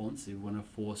responsive when a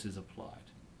force is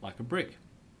applied, like a brick.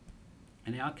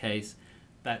 In our case,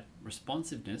 that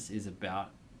responsiveness is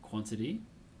about quantity,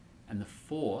 and the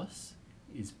force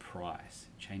is price,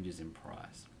 changes in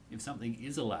price. If something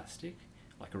is elastic,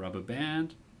 like a rubber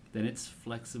band, then it's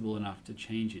flexible enough to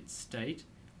change its state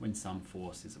when some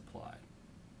force is applied.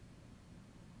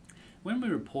 When we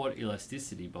report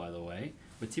elasticity, by the way,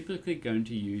 we're typically going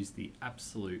to use the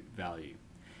absolute value.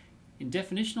 In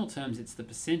definitional terms, it's the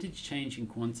percentage change in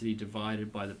quantity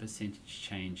divided by the percentage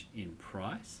change in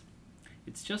price.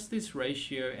 It's just this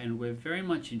ratio, and we're very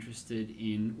much interested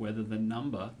in whether the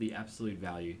number, the absolute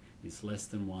value, is less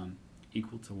than 1,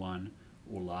 equal to 1,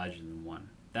 or larger than 1.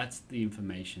 That's the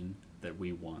information that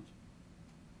we want.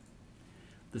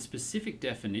 The specific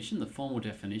definition, the formal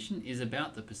definition, is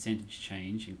about the percentage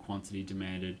change in quantity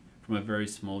demanded from a very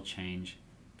small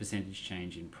percentage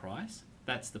change in price.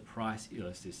 That's the price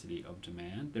elasticity of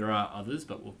demand. There are others,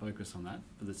 but we'll focus on that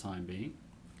for the time being.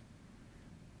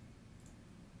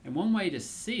 And one way to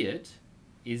see it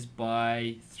is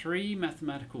by 3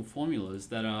 mathematical formulas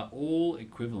that are all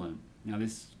equivalent. Now,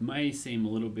 this may seem a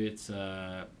little bit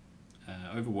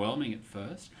overwhelming at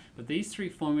first, but these 3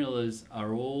 formulas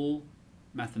are all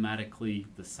mathematically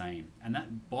the same. And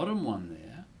that bottom one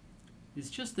there is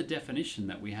just the definition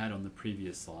that we had on the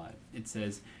previous slide. It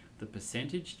says the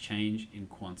percentage change in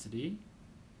quantity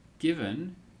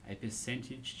given a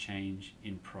percentage change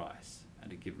in price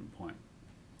at a given point.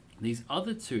 These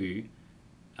other 2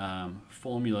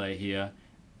 formulae here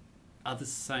are the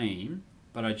same,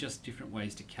 but are just different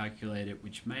ways to calculate it,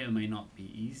 which may or may not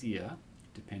be easier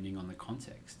depending on the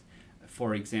context.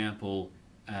 For example,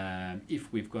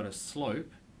 if we've got a slope,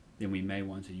 then we may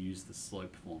want to use the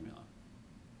slope formula.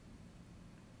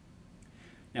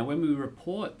 Now, when we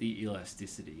report the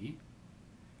elasticity,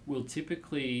 we'll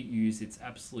typically use its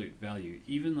absolute value,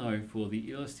 even though for the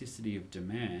elasticity of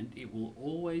demand, it will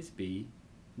always be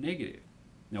negative.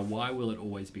 Now, why will it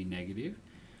always be negative?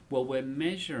 Well, we're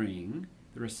measuring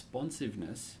the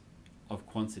responsiveness of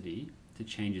quantity to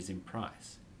changes in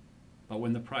price. But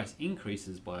when the price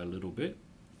increases by a little bit,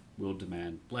 we'll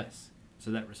demand less.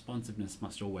 So that responsiveness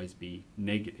must always be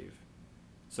negative.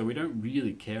 So we don't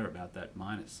really care about that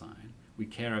minus sign. We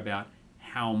care about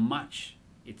how much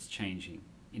it's changing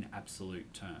in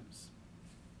absolute terms.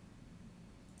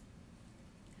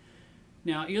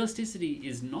 Now, elasticity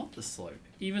is not the slope,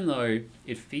 even though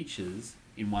it features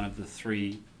in one of the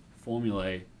 3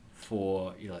 formulae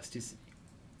for elasticity.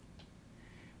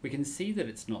 We can see that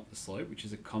it's not the slope, which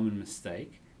is a common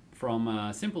mistake, from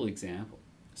a simple example.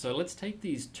 So let's take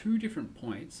these 2 different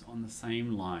points on the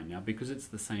same line. Now, because it's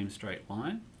the same straight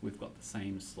line, we've got the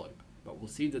same slope, but we'll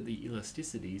see that the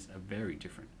elasticities are very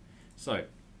different. So,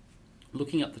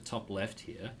 looking at the top left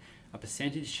here, a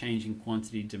percentage change in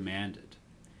quantity demanded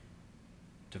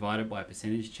divided by a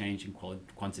percentage change in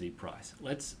quantity price.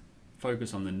 Let's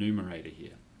focus on the numerator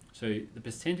here. So the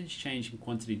percentage change in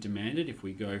quantity demanded, if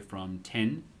we go from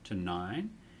 10 to 9,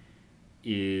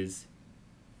 is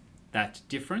that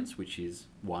difference, which is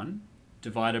 1,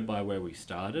 divided by where we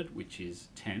started, which is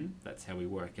 10. That's how we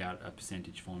work out a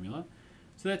percentage formula.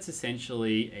 So that's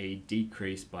essentially a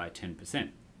decrease by 10%.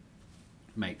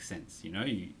 Makes sense. You know,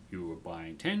 you were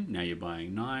buying 10, now you're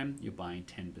buying 9, you're buying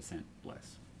 10%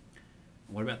 less.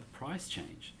 What about the price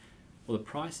change? Well, the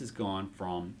price has gone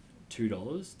from $2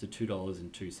 to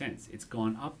 $2.02. It's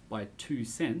gone up by 2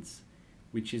 cents,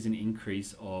 which is an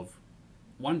increase of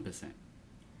 1%.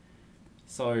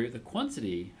 So the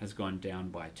quantity has gone down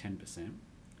by 10%.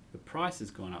 The price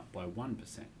has gone up by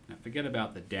 1%. Now forget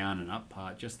about the down and up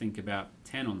part. Just think about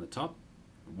 10 on the top,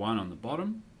 1 on the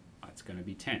bottom. It's going to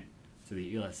be 10. So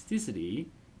the elasticity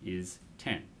is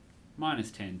 10.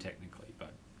 Minus 10 technically,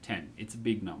 but 10. It's a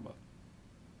big number.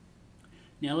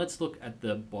 Now let's look at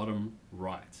the bottom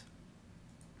right.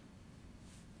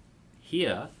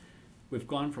 Here, we've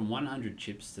gone from 100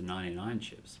 chips to 99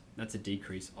 chips. That's a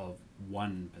decrease of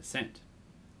 1%.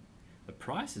 The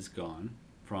price has gone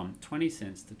from 20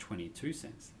 cents to 22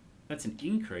 cents. That's an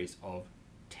increase of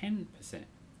 10%. So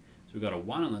we've got a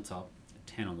 1 on the top,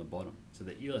 a 10 on the bottom. So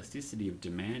the elasticity of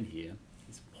demand here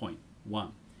is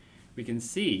 0.1. We can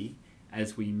see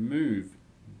as we move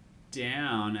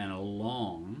down and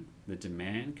along the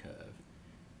demand curve,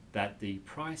 that the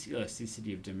price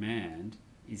elasticity of demand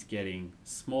is getting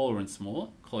smaller and smaller,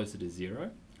 closer to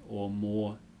zero, or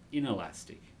more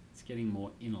inelastic. It's getting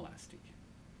more inelastic.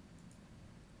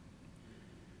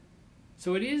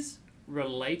 So it is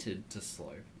related to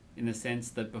slope in the sense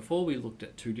that before we looked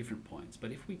at two different points,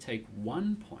 but if we take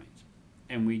one point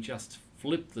and we just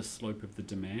flip the slope of the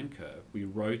demand curve, we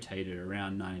rotate it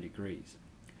around 90 degrees,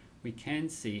 we can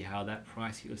see how that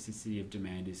price elasticity of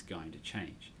demand is going to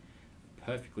change. A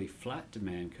perfectly flat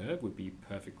demand curve would be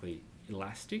perfectly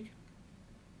elastic.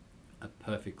 A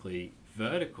perfectly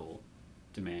vertical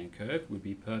demand curve would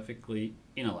be perfectly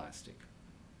inelastic.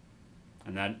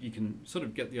 And that you can sort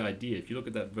of get the idea. If you look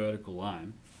at that vertical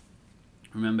line,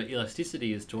 remember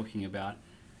elasticity is talking about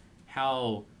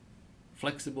how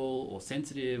flexible or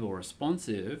sensitive or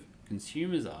responsive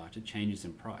consumers are to changes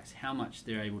in price, how much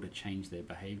they're able to change their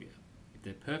behavior. If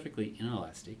they're perfectly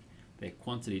inelastic, their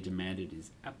quantity demanded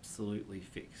is absolutely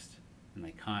fixed and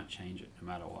they can't change it no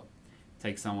matter what.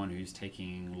 Take someone who's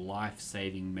taking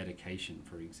life-saving medication,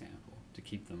 for example, to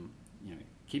keep them,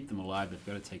 keep them alive. They've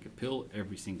got to take a pill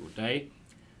every single day.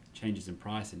 Changes in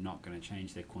price are not going to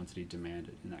change their quantity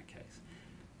demanded in that case.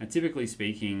 Now, typically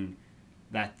speaking,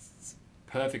 that's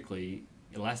perfectly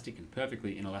elastic and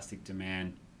perfectly inelastic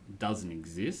demand doesn't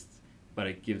exist, but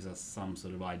it gives us some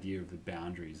sort of idea of the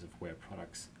boundaries of where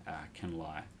products can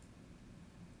lie.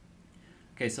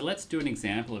 Okay, so let's do an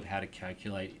example of how to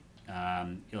calculate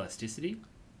elasticity.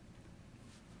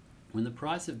 When the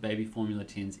price of baby formula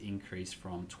tins increased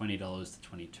from $20 to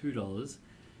 $22,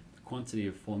 the quantity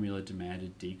of formula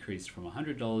demanded decreased from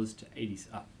 $100 to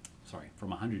from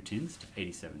 100 tins to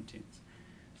 87 tins.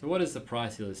 So what is the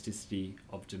price elasticity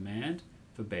of demand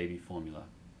for baby formula?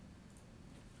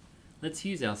 Let's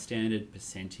use our standard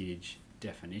percentage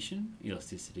definition,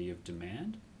 elasticity of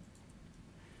demand.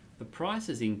 The price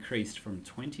has increased from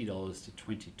 $20 to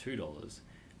 $22.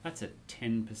 That's a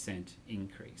 10%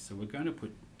 increase. So we're going to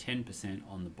put 10%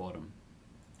 on the bottom.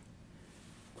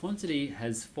 Quantity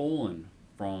has fallen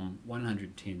from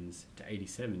 100 tins to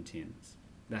 87 tins.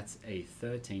 That's a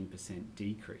 13%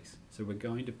 decrease. So we're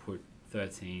going to put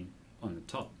 13 on the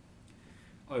top.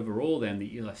 Overall then,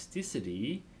 the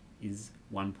elasticity is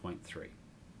 1.3.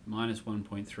 Minus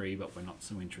 1.3, but we're not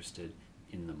so interested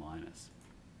in the minus.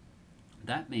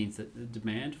 That means that the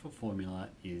demand for formula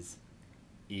is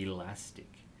elastic.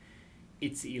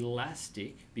 It's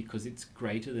elastic because it's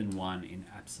greater than 1 in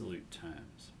absolute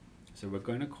terms. So we're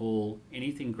going to call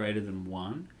anything greater than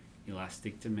 1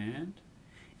 elastic demand.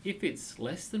 If it's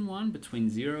less than 1, between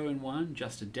 0 and 1,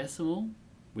 just a decimal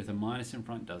with a minus in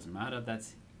front, doesn't matter,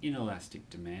 that's inelastic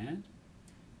demand.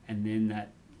 And then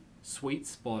that sweet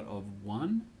spot of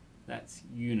 1, that's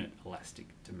unit elastic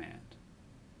demand.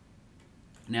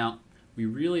 Now, we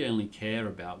really only care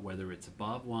about whether it's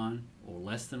above 1 or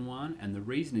less than 1, and the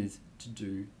reason is to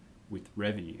do with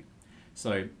revenue.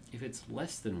 So if it's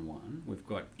less than 1, we've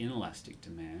got inelastic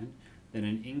demand, then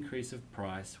an increase of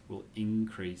price will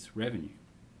increase revenue.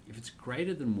 If it's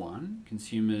greater than 1,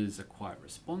 consumers are quite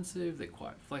responsive, they're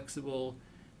quite flexible,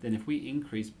 then if we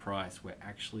increase price, we're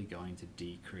actually going to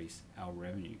decrease our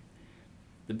revenue.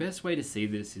 The best way to see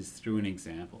this is through an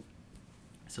example.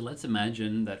 So let's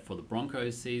imagine that for the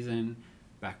Broncos season,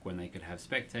 back when they could have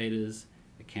spectators,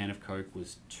 a can of Coke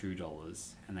was $2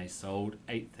 and they sold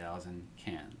 8,000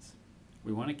 cans.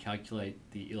 We want to calculate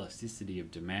the elasticity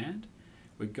of demand.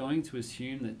 We're going to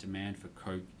assume that demand for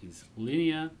Coke is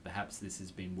linear. Perhaps this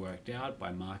has been worked out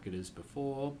by marketers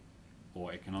before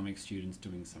or economics students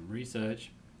doing some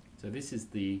research. So this is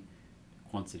the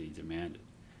quantity demanded.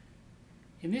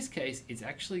 In this case, it's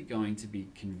actually going to be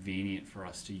convenient for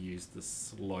us to use the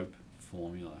slope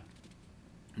formula.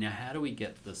 Now, how do we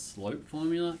get the slope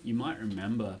formula? You might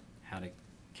remember how to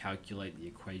calculate the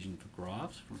equation for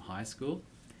graphs from high school.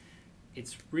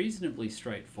 It's reasonably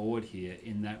straightforward here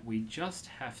in that we just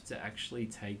have to actually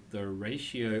take the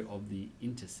ratio of the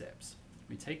intercepts.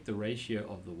 We take the ratio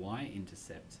of the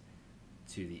y-intercept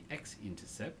to the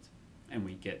x-intercept and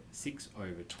we get 6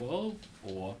 over 12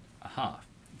 or a half.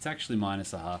 It's actually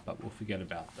minus a half, but we'll forget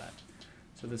about that.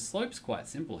 So the slope's quite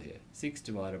simple here. 6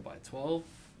 divided by 12,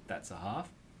 that's a half.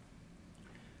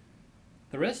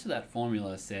 The rest of that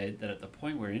formula said that at the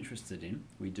point we're interested in,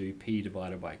 we do P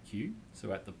divided by Q.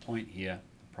 So at the point here,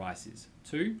 the price is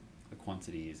 2, the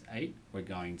quantity is 8. We're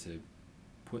going to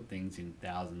put things in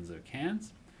thousands of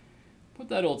cans. Put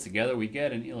that all together, we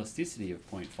get an elasticity of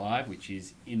 0.5, which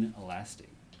is inelastic.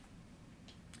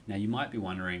 Now you might be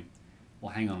wondering,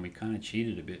 well, hang on, we kind of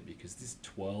cheated a bit because this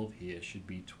 12 here should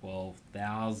be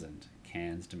 12,000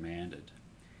 cans demanded.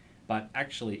 But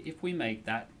actually, if we make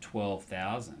that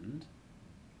 12,000,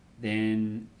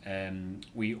 then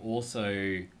we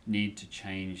also need to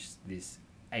change this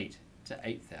 8 to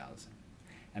 8,000.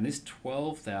 And this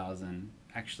 12,000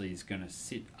 actually is going to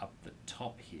sit up the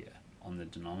top here on the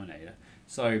denominator.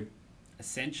 So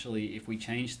essentially, if we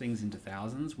change things into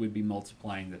thousands, we'd be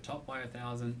multiplying the top by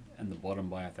 1,000 and the bottom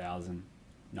by 1,000.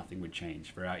 Nothing would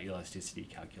change for our elasticity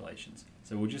calculations.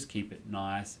 So we'll just keep it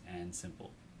nice and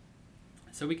simple.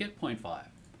 So we get 0.5.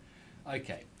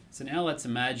 Okay, so now let's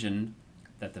imagine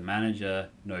that the manager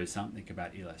knows something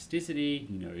about elasticity.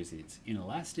 He knows it's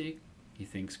inelastic. He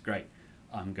thinks, great,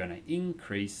 I'm going to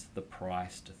increase the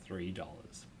price to $3.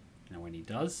 Now when he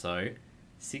does so,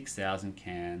 6,000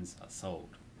 cans are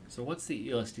sold. So what's the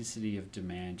elasticity of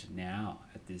demand now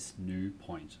at this new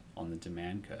point on the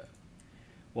demand curve?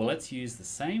 Well, let's use the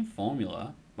same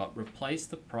formula, but replace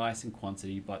the price and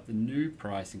quantity by the new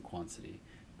price and quantity.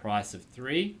 Price of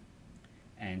 3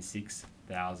 and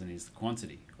 6,000 is the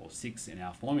quantity, or 6 in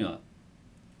our formula.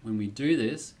 When we do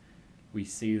this, we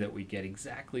see that we get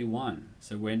exactly 1.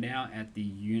 So we're now at the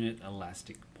unit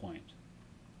elastic point.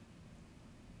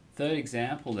 Third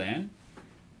example then,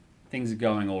 things are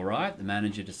going all right. The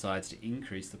manager decides to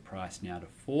increase the price now to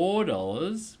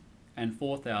 $4 and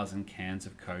 4,000 cans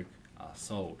of Coke are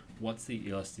sold. What's the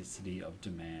elasticity of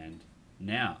demand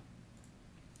now?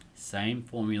 Same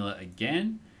formula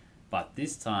again, but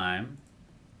this time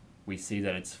we see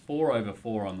that it's 4 over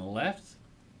 4 on the left.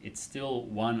 It's still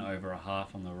 1 over a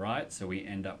half on the right, so we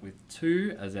end up with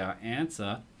 2 as our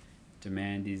answer.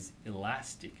 Demand is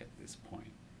elastic at this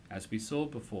point, as we saw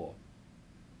before.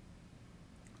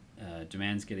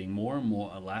 Demand's getting more and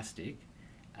more elastic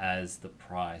as the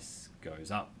price goes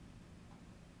up.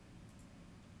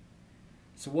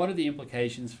 So what are the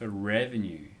implications for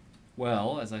revenue?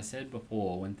 Well, as I said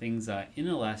before, when things are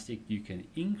inelastic, you can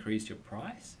increase your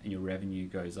price and your revenue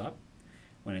goes up.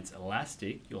 When it's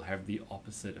elastic, you'll have the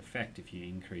opposite effect if you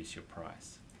increase your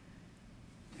price.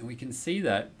 And we can see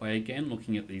that by again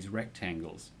looking at these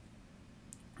rectangles.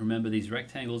 Remember, these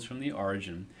rectangles from the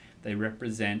origin, they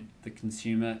represent the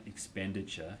consumer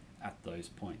expenditure at those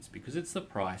points because it's the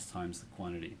price times the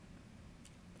quantity.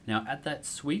 Now at that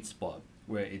sweet spot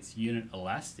where it's unit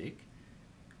elastic,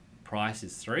 price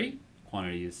is 3,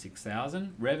 quantity is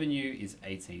 6,000, revenue is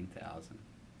 18,000.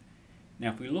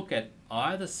 Now if we look at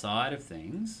either side of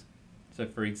things, so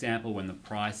for example when the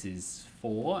price is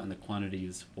 4 and the quantity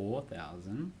is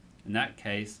 4,000, in that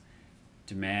case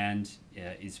demand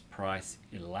is price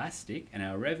elastic and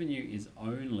our revenue is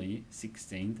only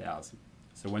 16,000.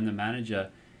 So when the manager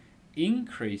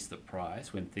increased the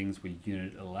price when things were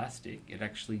unit elastic, it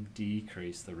actually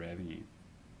decreased the revenue.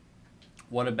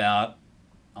 What about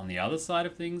on the other side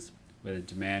of things, where the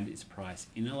demand is price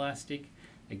inelastic?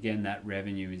 Again, that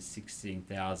revenue is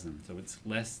 16,000, so it's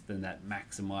less than that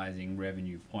maximizing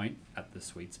revenue point at the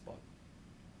sweet spot.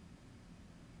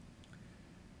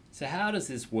 So how does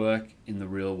this work in the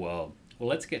real world? Well,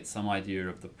 let's get some idea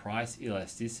of the price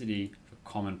elasticity for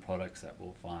common products that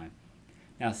we'll find.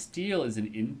 Now, steel is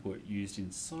an input used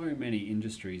in so many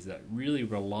industries that really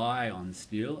rely on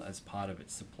steel as part of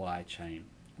its supply chain,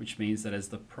 which means that as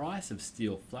the price of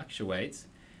steel fluctuates,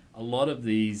 a lot of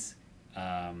these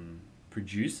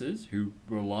producers who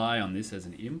rely on this as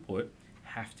an input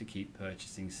have to keep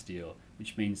purchasing steel,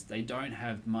 which means they don't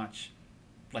have much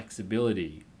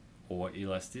flexibility or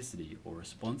elasticity or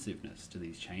responsiveness to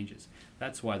these changes.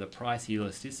 That's why the price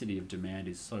elasticity of demand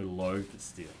is so low for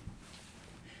steel.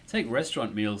 Take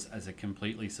restaurant meals as a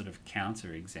completely sort of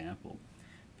counter example.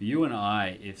 For you and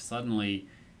I, if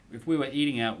we were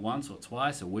eating out once or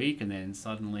twice a week and then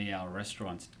suddenly our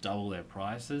restaurants double their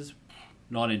prices,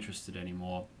 not interested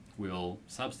anymore. We'll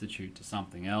substitute to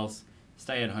something else,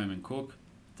 stay at home and cook,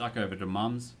 duck over to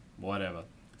mum's, whatever.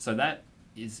 So that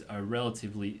is a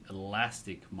relatively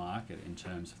elastic market in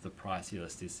terms of the price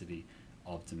elasticity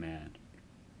of demand.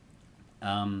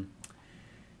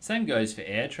 Same goes for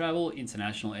air travel,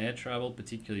 international air travel,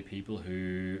 particularly people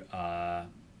who are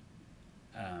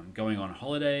going on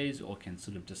holidays or can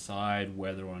sort of decide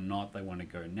whether or not they want to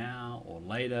go now or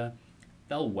later.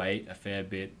 They'll wait a fair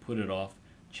bit, put it off,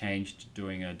 change to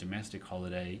doing a domestic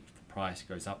holiday if the price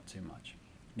goes up too much.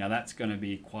 Now that's going to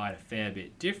be quite a fair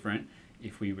bit different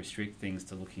if we restrict things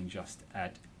to looking just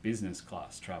at business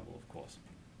class travel, of course.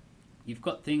 You've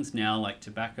got things now like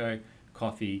tobacco,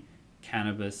 coffee,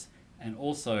 cannabis, and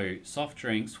also soft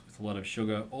drinks with a lot of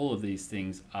sugar. All of these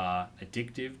things are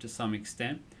addictive to some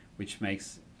extent, which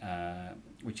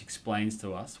explains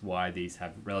to us why these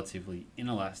have relatively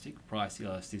inelastic price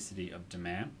elasticity of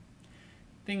demand.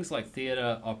 Things like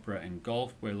theatre, opera, and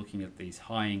golf, we're looking at these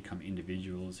high-income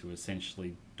individuals who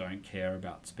essentially don't care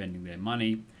about spending their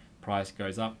money. Price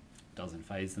goes up, doesn't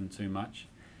faze them too much.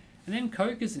 And then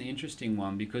Coke is an interesting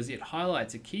one because it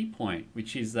highlights a key point,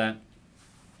 which is that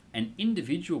an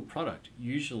individual product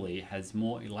usually has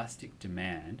more elastic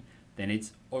demand than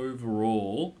its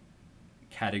overall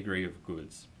category of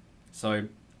goods. So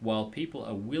while people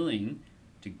are willing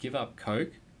to give up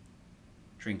Coke,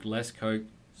 drink less Coke,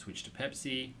 switch to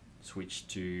Pepsi, switch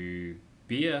to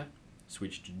beer,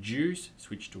 switch to juice,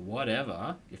 switch to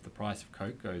whatever, if the price of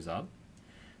Coke goes up,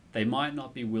 they might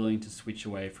not be willing to switch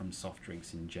away from soft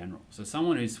drinks in general. So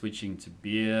someone who's switching to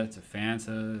beer, to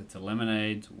Fanta, to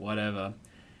lemonade, to whatever,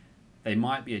 they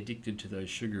might be addicted to those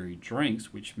sugary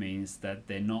drinks, which means that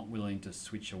they're not willing to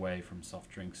switch away from soft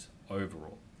drinks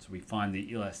overall. So we find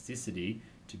the elasticity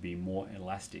to be more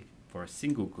elastic for a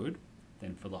single good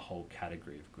than for the whole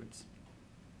category of goods.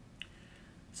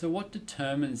 So what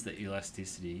determines the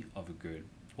elasticity of a good?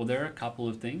 Well, there are a couple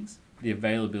of things. The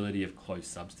availability of close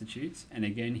substitutes. And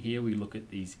again, here we look at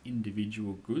these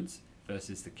individual goods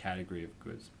versus the category of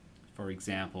goods. For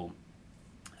example,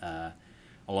 a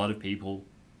lot of people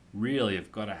really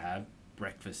have got to have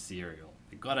breakfast cereal.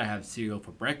 They've got to have cereal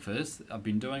for breakfast. I've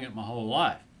been doing it my whole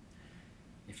life.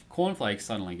 If cornflakes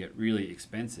suddenly get really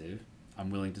expensive, I'm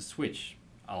willing to switch.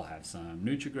 I'll have some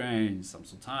Nutri-Grains, some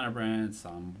Sultana brands,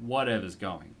 some whatever's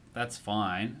going. That's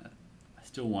fine. I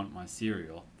still want my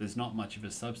cereal. There's not much of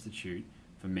a substitute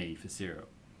for me for cereal.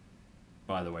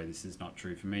 By the way, this is not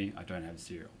true for me. I don't have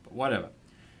cereal, but whatever.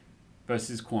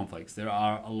 Versus cornflakes. There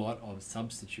are a lot of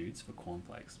substitutes for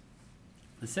cornflakes.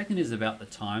 The second is about the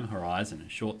time horizon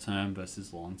and short-term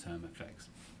versus long-term effects.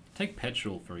 Take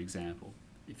petrol, for example.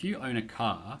 If you own a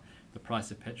car, the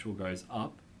price of petrol goes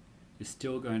up, you're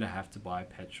still going to have to buy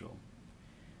petrol.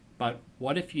 But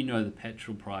what if you know the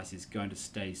petrol price is going to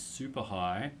stay super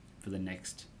high for the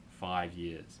next 5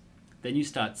 years? Then you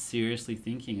start seriously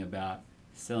thinking about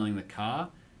selling the car,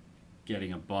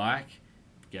 getting a bike,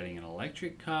 getting an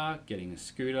electric car, getting a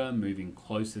scooter, moving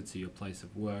closer to your place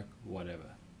of work,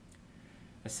 whatever.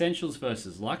 Essentials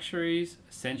versus luxuries.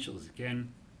 Essentials,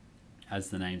 again,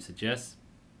 as the name suggests,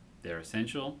 they're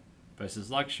essential, versus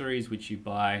luxuries, which you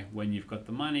buy when you've got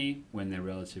the money, when they're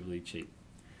relatively cheap.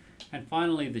 And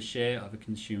finally, the share of a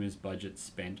consumer's budget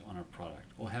spent on a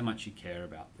product, or how much you care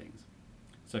about things.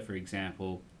 So for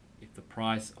example, if the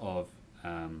price of,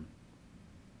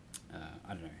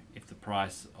 if the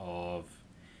price of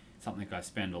something I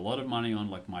spend a lot of money on,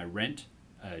 like my rent,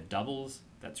 doubles,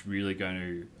 that's really going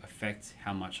to affect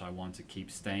how much I want to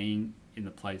keep staying in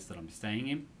the place that I'm staying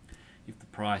in. If the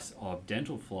price of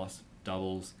dental floss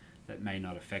doubles, that may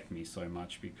not affect me so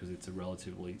much because it's a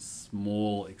relatively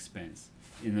small expense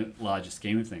in the larger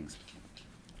scheme of things.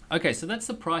 Okay, so that's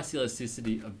the price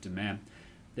elasticity of demand.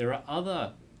 There are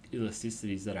other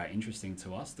elasticities that are interesting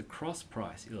to us. The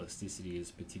cross-price elasticity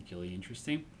is particularly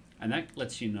interesting, and that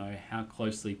lets you know how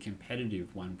closely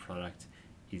competitive one product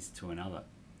is to another.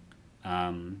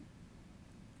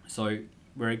 So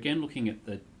we're again looking at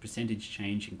the percentage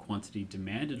change in quantity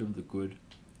demanded of the good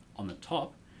on the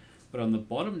top, but on the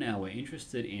bottom now we're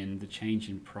interested in the change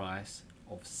in price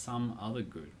of some other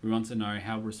good. We want to know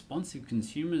how responsive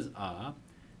consumers are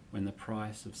when the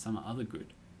price of some other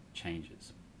good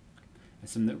changes. And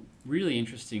some really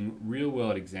interesting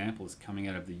real-world examples coming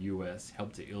out of the US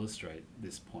help to illustrate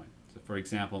this point. So for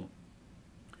example,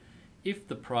 if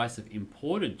the price of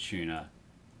imported tuna,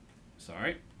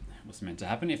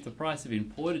 if the price of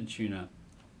imported tuna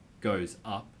goes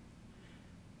up,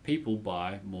 people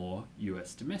buy more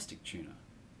US domestic tuna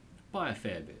by a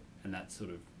fair bit, and that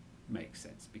sort of makes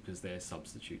sense because they're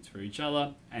substitutes for each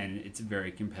other, and it's a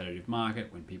very competitive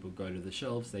market. When people go to the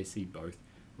shelves, they see both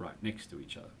right next to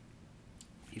each other.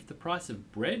 If the price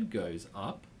of bread goes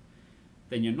up,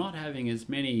 then you're not having as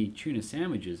many tuna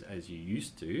sandwiches as you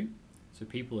used to, so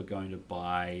people are going to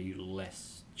buy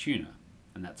less tuna,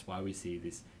 and that's why we see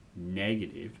this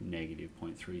negative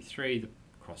 0.33, the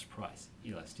cross-price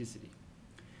elasticity.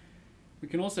 We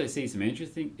can also see some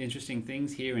interesting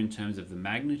things here in terms of the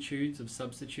magnitudes of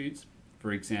substitutes.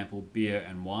 For example, beer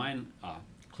and wine are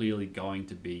clearly going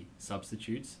to be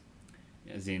substitutes,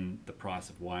 as in the price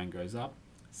of wine goes up.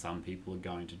 Some people are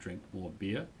going to drink more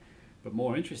beer. But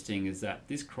more interesting is that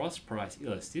this cross-price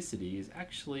elasticity is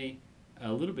actually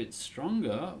a little bit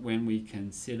stronger when we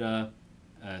consider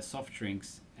soft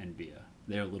drinks and beer.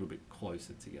 They're a little bit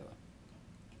closer together.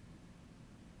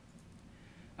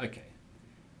 Okay.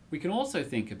 We can also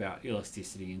think about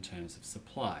elasticity in terms of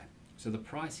supply. So the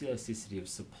price elasticity of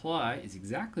supply is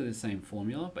exactly the same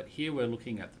formula, but here we're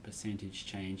looking at the percentage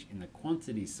change in the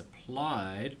quantity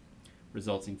supplied,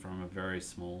 resulting from a very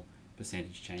small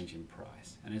percentage change in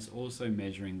price. And it's also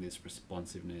measuring this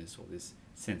responsiveness or this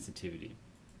sensitivity.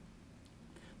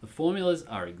 The formulas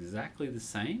are exactly the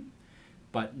same,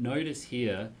 but notice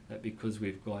here that because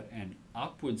we've got an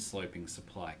upward sloping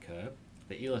supply curve,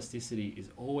 the elasticity is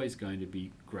always going to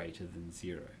be greater than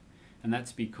 0. And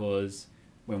that's because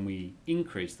when we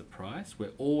increase the price,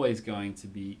 we're always going to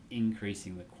be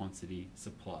increasing the quantity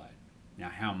supplied. Now,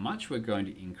 how much we're going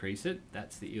to increase it,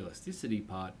 that's the elasticity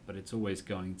part, but it's always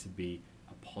going to be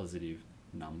a positive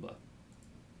number.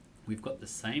 We've got the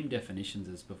same definitions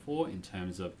as before in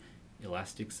terms of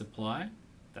elastic supply.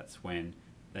 That's when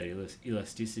that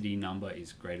elasticity number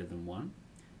is greater than 1.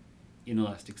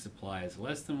 Inelastic supply is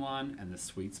less than 1, and the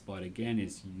sweet spot again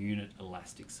is unit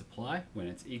elastic supply when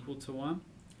it's equal to 1.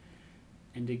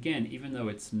 And again, even though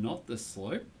it's not the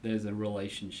slope, there's a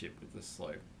relationship with the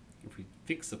slope. If we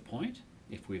fix a point,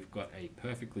 if we've got a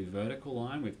perfectly vertical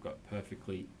line, we've got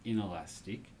perfectly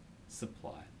inelastic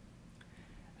supply.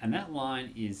 And that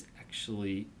line is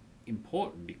actually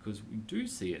important because we do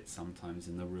see it sometimes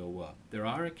in the real world. There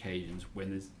are occasions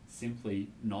when there's simply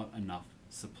not enough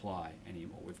supply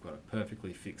anymore. We've got a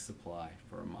perfectly fixed supply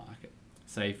for a market.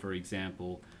 Say, for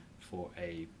example, for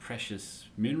a precious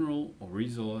mineral or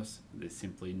resource, there's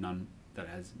simply none that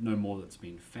has no more that's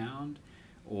been found,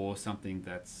 or something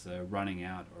that's running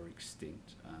out or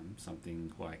extinct,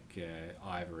 something like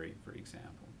ivory, for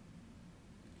example.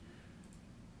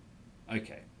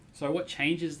 Okay, so what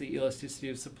changes the elasticity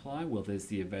of supply? Well, there's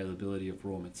the availability of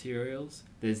raw materials,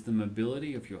 there's the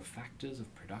mobility of your factors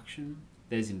of production,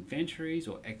 there's inventories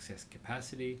or excess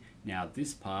capacity. Now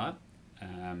this part,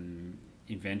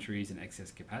 inventories and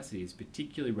excess capacity, is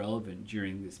particularly relevant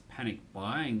during this panic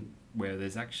buying where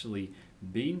there's actually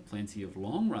been plenty of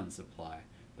long run supply,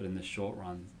 but in the short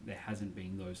run there hasn't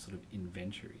been those sort of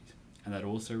inventories. And that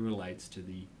also relates to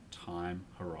the time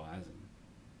horizon.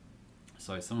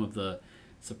 So some of the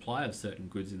supply of certain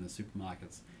goods in the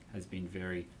supermarkets has been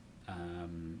very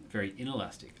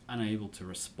inelastic, unable to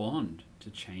respond to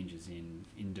changes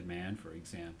in demand, for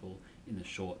example, in the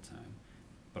short term.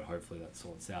 But hopefully that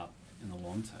sorts out in the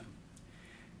long term.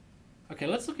 Okay,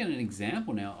 let's look at an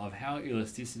example now of how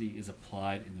elasticity is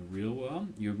applied in the real world.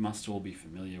 You must all be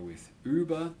familiar with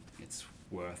Uber. It's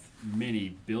worth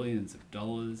many billions of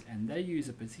dollars, and they use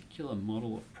a particular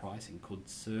model of pricing called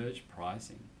surge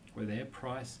pricing, where their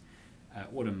price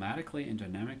automatically and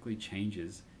dynamically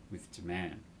changes with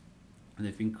demand. And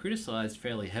they've been criticized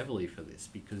fairly heavily for this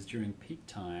because during peak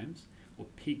times or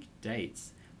peak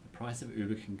dates, the price of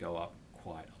Uber can go up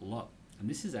quite a lot. And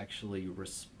this is actually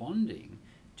responding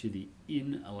to the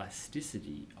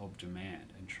inelasticity of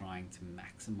demand and trying to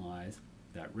maximize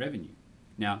that revenue.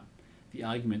 Now, the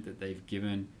argument that they've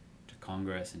given to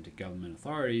Congress and to government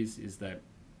authorities is that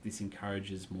this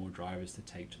encourages more drivers to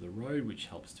take to the road, which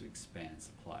helps to expand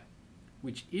supply,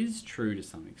 which is true to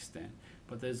some extent,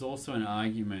 but there's also an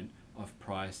argument of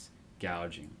price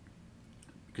gouging,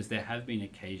 because there have been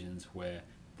occasions where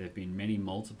there have been many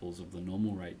multiples of the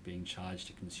normal rate being charged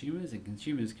to consumers, and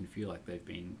consumers can feel like they've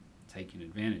been taken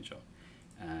advantage of.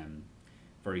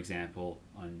 For example,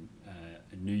 on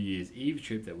a New Year's Eve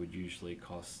trip that would usually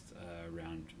cost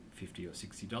around $50 or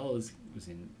 $60 was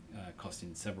cost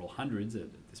in several hundreds at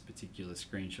this particular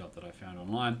screenshot that I found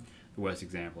online. The worst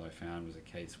example I found was a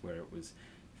case where it was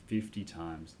 50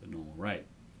 times the normal rate.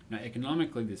 Now,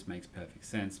 economically, this makes perfect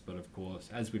sense, but of course,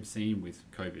 as we've seen with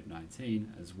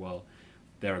COVID-19 as well,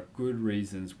 there are good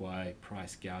reasons why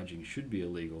price gouging should be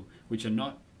illegal, which are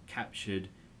not captured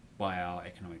by our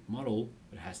economic model,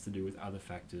 but has to do with other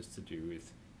factors to do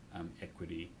with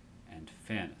equity and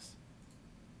fairness.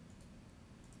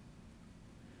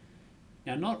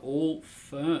 Now,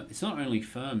 it's not only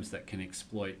firms that can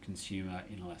exploit consumer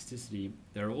inelasticity,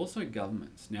 there are also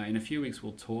governments. Now, in a few weeks,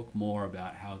 we'll talk more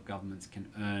about how governments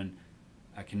can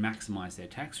maximize their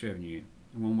tax revenue.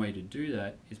 And one way to do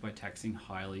that is by taxing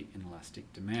highly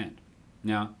inelastic demand.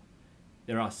 Now,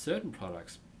 there are certain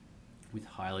products with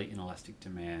highly inelastic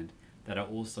demand that are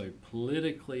also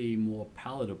politically more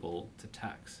palatable to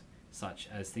tax, such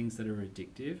as things that are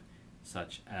addictive,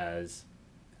 such as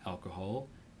alcohol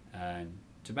and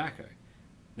tobacco.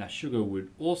 Now, sugar would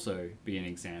also be an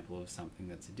example of something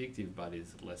that's addictive but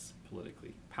is less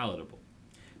politically palatable.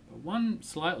 But one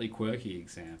slightly quirky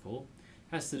example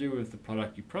has to do with the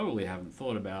product you probably haven't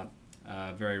thought about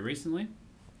very recently.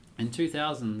 In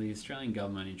 2000, the Australian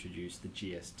government introduced the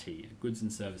GST, a goods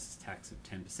and services tax of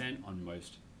 10% on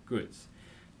most goods.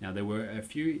 Now, there were a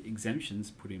few exemptions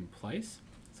put in place,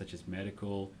 such as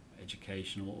medical,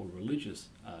 educational, or religious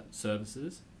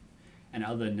services, and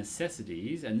other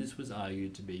necessities, and this was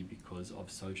argued to be because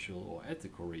of social or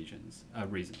ethical reasons,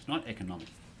 not economic.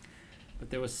 But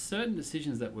there were certain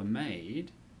decisions that were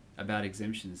made about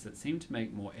exemptions that seemed to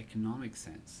make more economic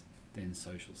sense. than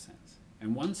social sense.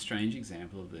 And one strange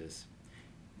example of this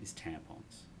is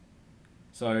tampons.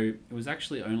 So it was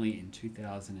actually only in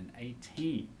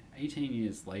 2018, 18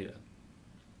 years later,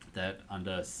 that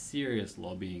under serious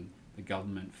lobbying, the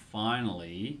government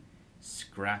finally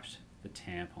scrapped the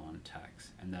tampon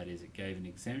tax. And that is, it gave an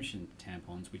exemption to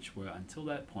tampons, which were until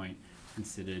that point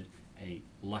considered a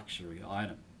luxury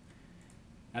item.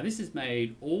 Now this is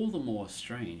made all the more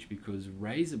strange because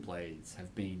razor blades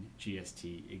have been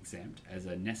GST exempt as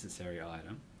a necessary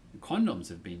item, and condoms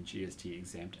have been GST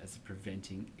exempt as a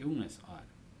preventing illness item.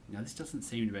 Now this doesn't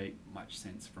seem to make much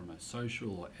sense from a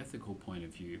social or ethical point of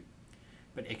view,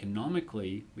 but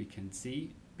economically we can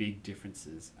see big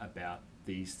differences about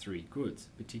these three goods,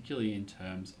 particularly in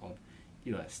terms of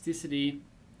elasticity,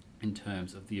 in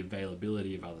terms of the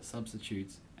availability of other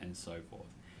substitutes, and so forth.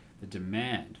 The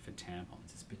demand for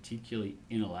tampons is particularly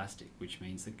inelastic, which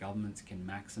means that governments can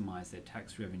maximize their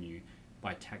tax revenue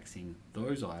by taxing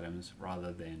those items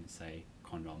rather than, say,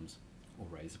 condoms or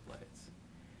razor blades.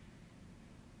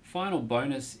 Final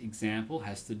bonus example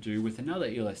has to do with another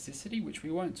elasticity, which we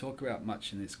won't talk about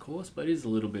much in this course, but is a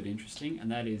little bit interesting,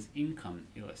 and that is income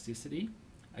elasticity.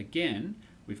 Again,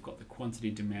 we've got the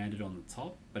quantity demanded on the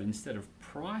top, but instead of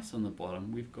price on the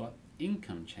bottom, we've got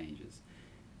income changes.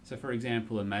 So for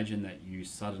example, imagine that you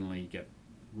suddenly get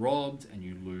robbed and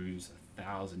you lose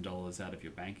 $1,000 out of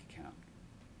your bank account.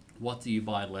 What do you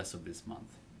buy less of this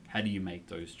month? How do you make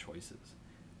those choices?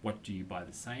 What do you buy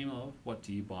the same of? What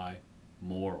do you buy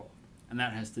more of? And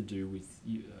that has to do with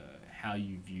how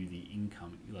you view the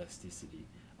income elasticity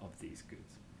of these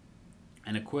goods.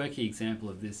 And a quirky example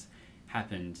of this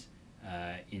happened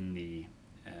in the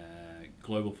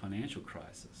global financial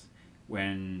crisis,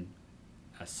 when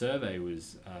a survey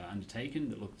was undertaken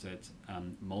that looked at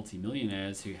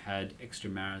multimillionaires who had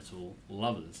extramarital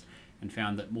lovers, and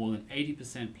found that more than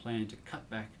 80% planned to cut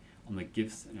back on the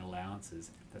gifts and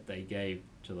allowances that they gave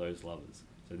to those lovers.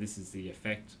 So this is the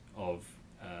effect of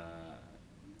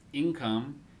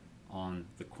income on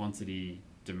the quantity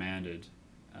demanded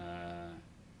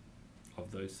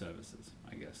of those services,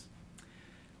 I guess.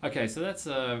 Okay, so that's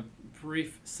a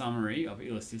brief summary of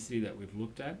elasticity that we've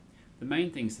looked at. The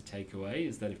main things to take away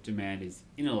is that if demand is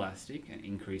inelastic, an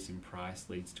increase in price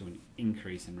leads to an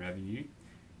increase in revenue.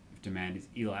 If demand is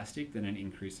elastic, then an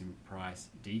increase in price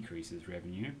decreases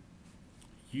revenue.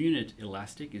 Unit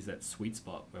elastic is that sweet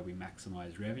spot where we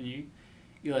maximize revenue.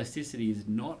 Elasticity is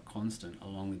not constant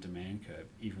along the demand curve,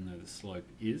 even though the slope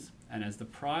is. And as the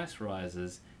price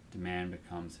rises, demand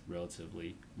becomes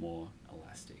relatively more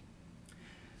elastic.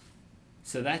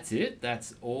 So that's it.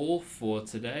 That's all for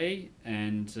today.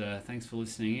 And thanks for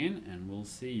listening in, and we'll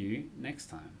see you next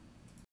time.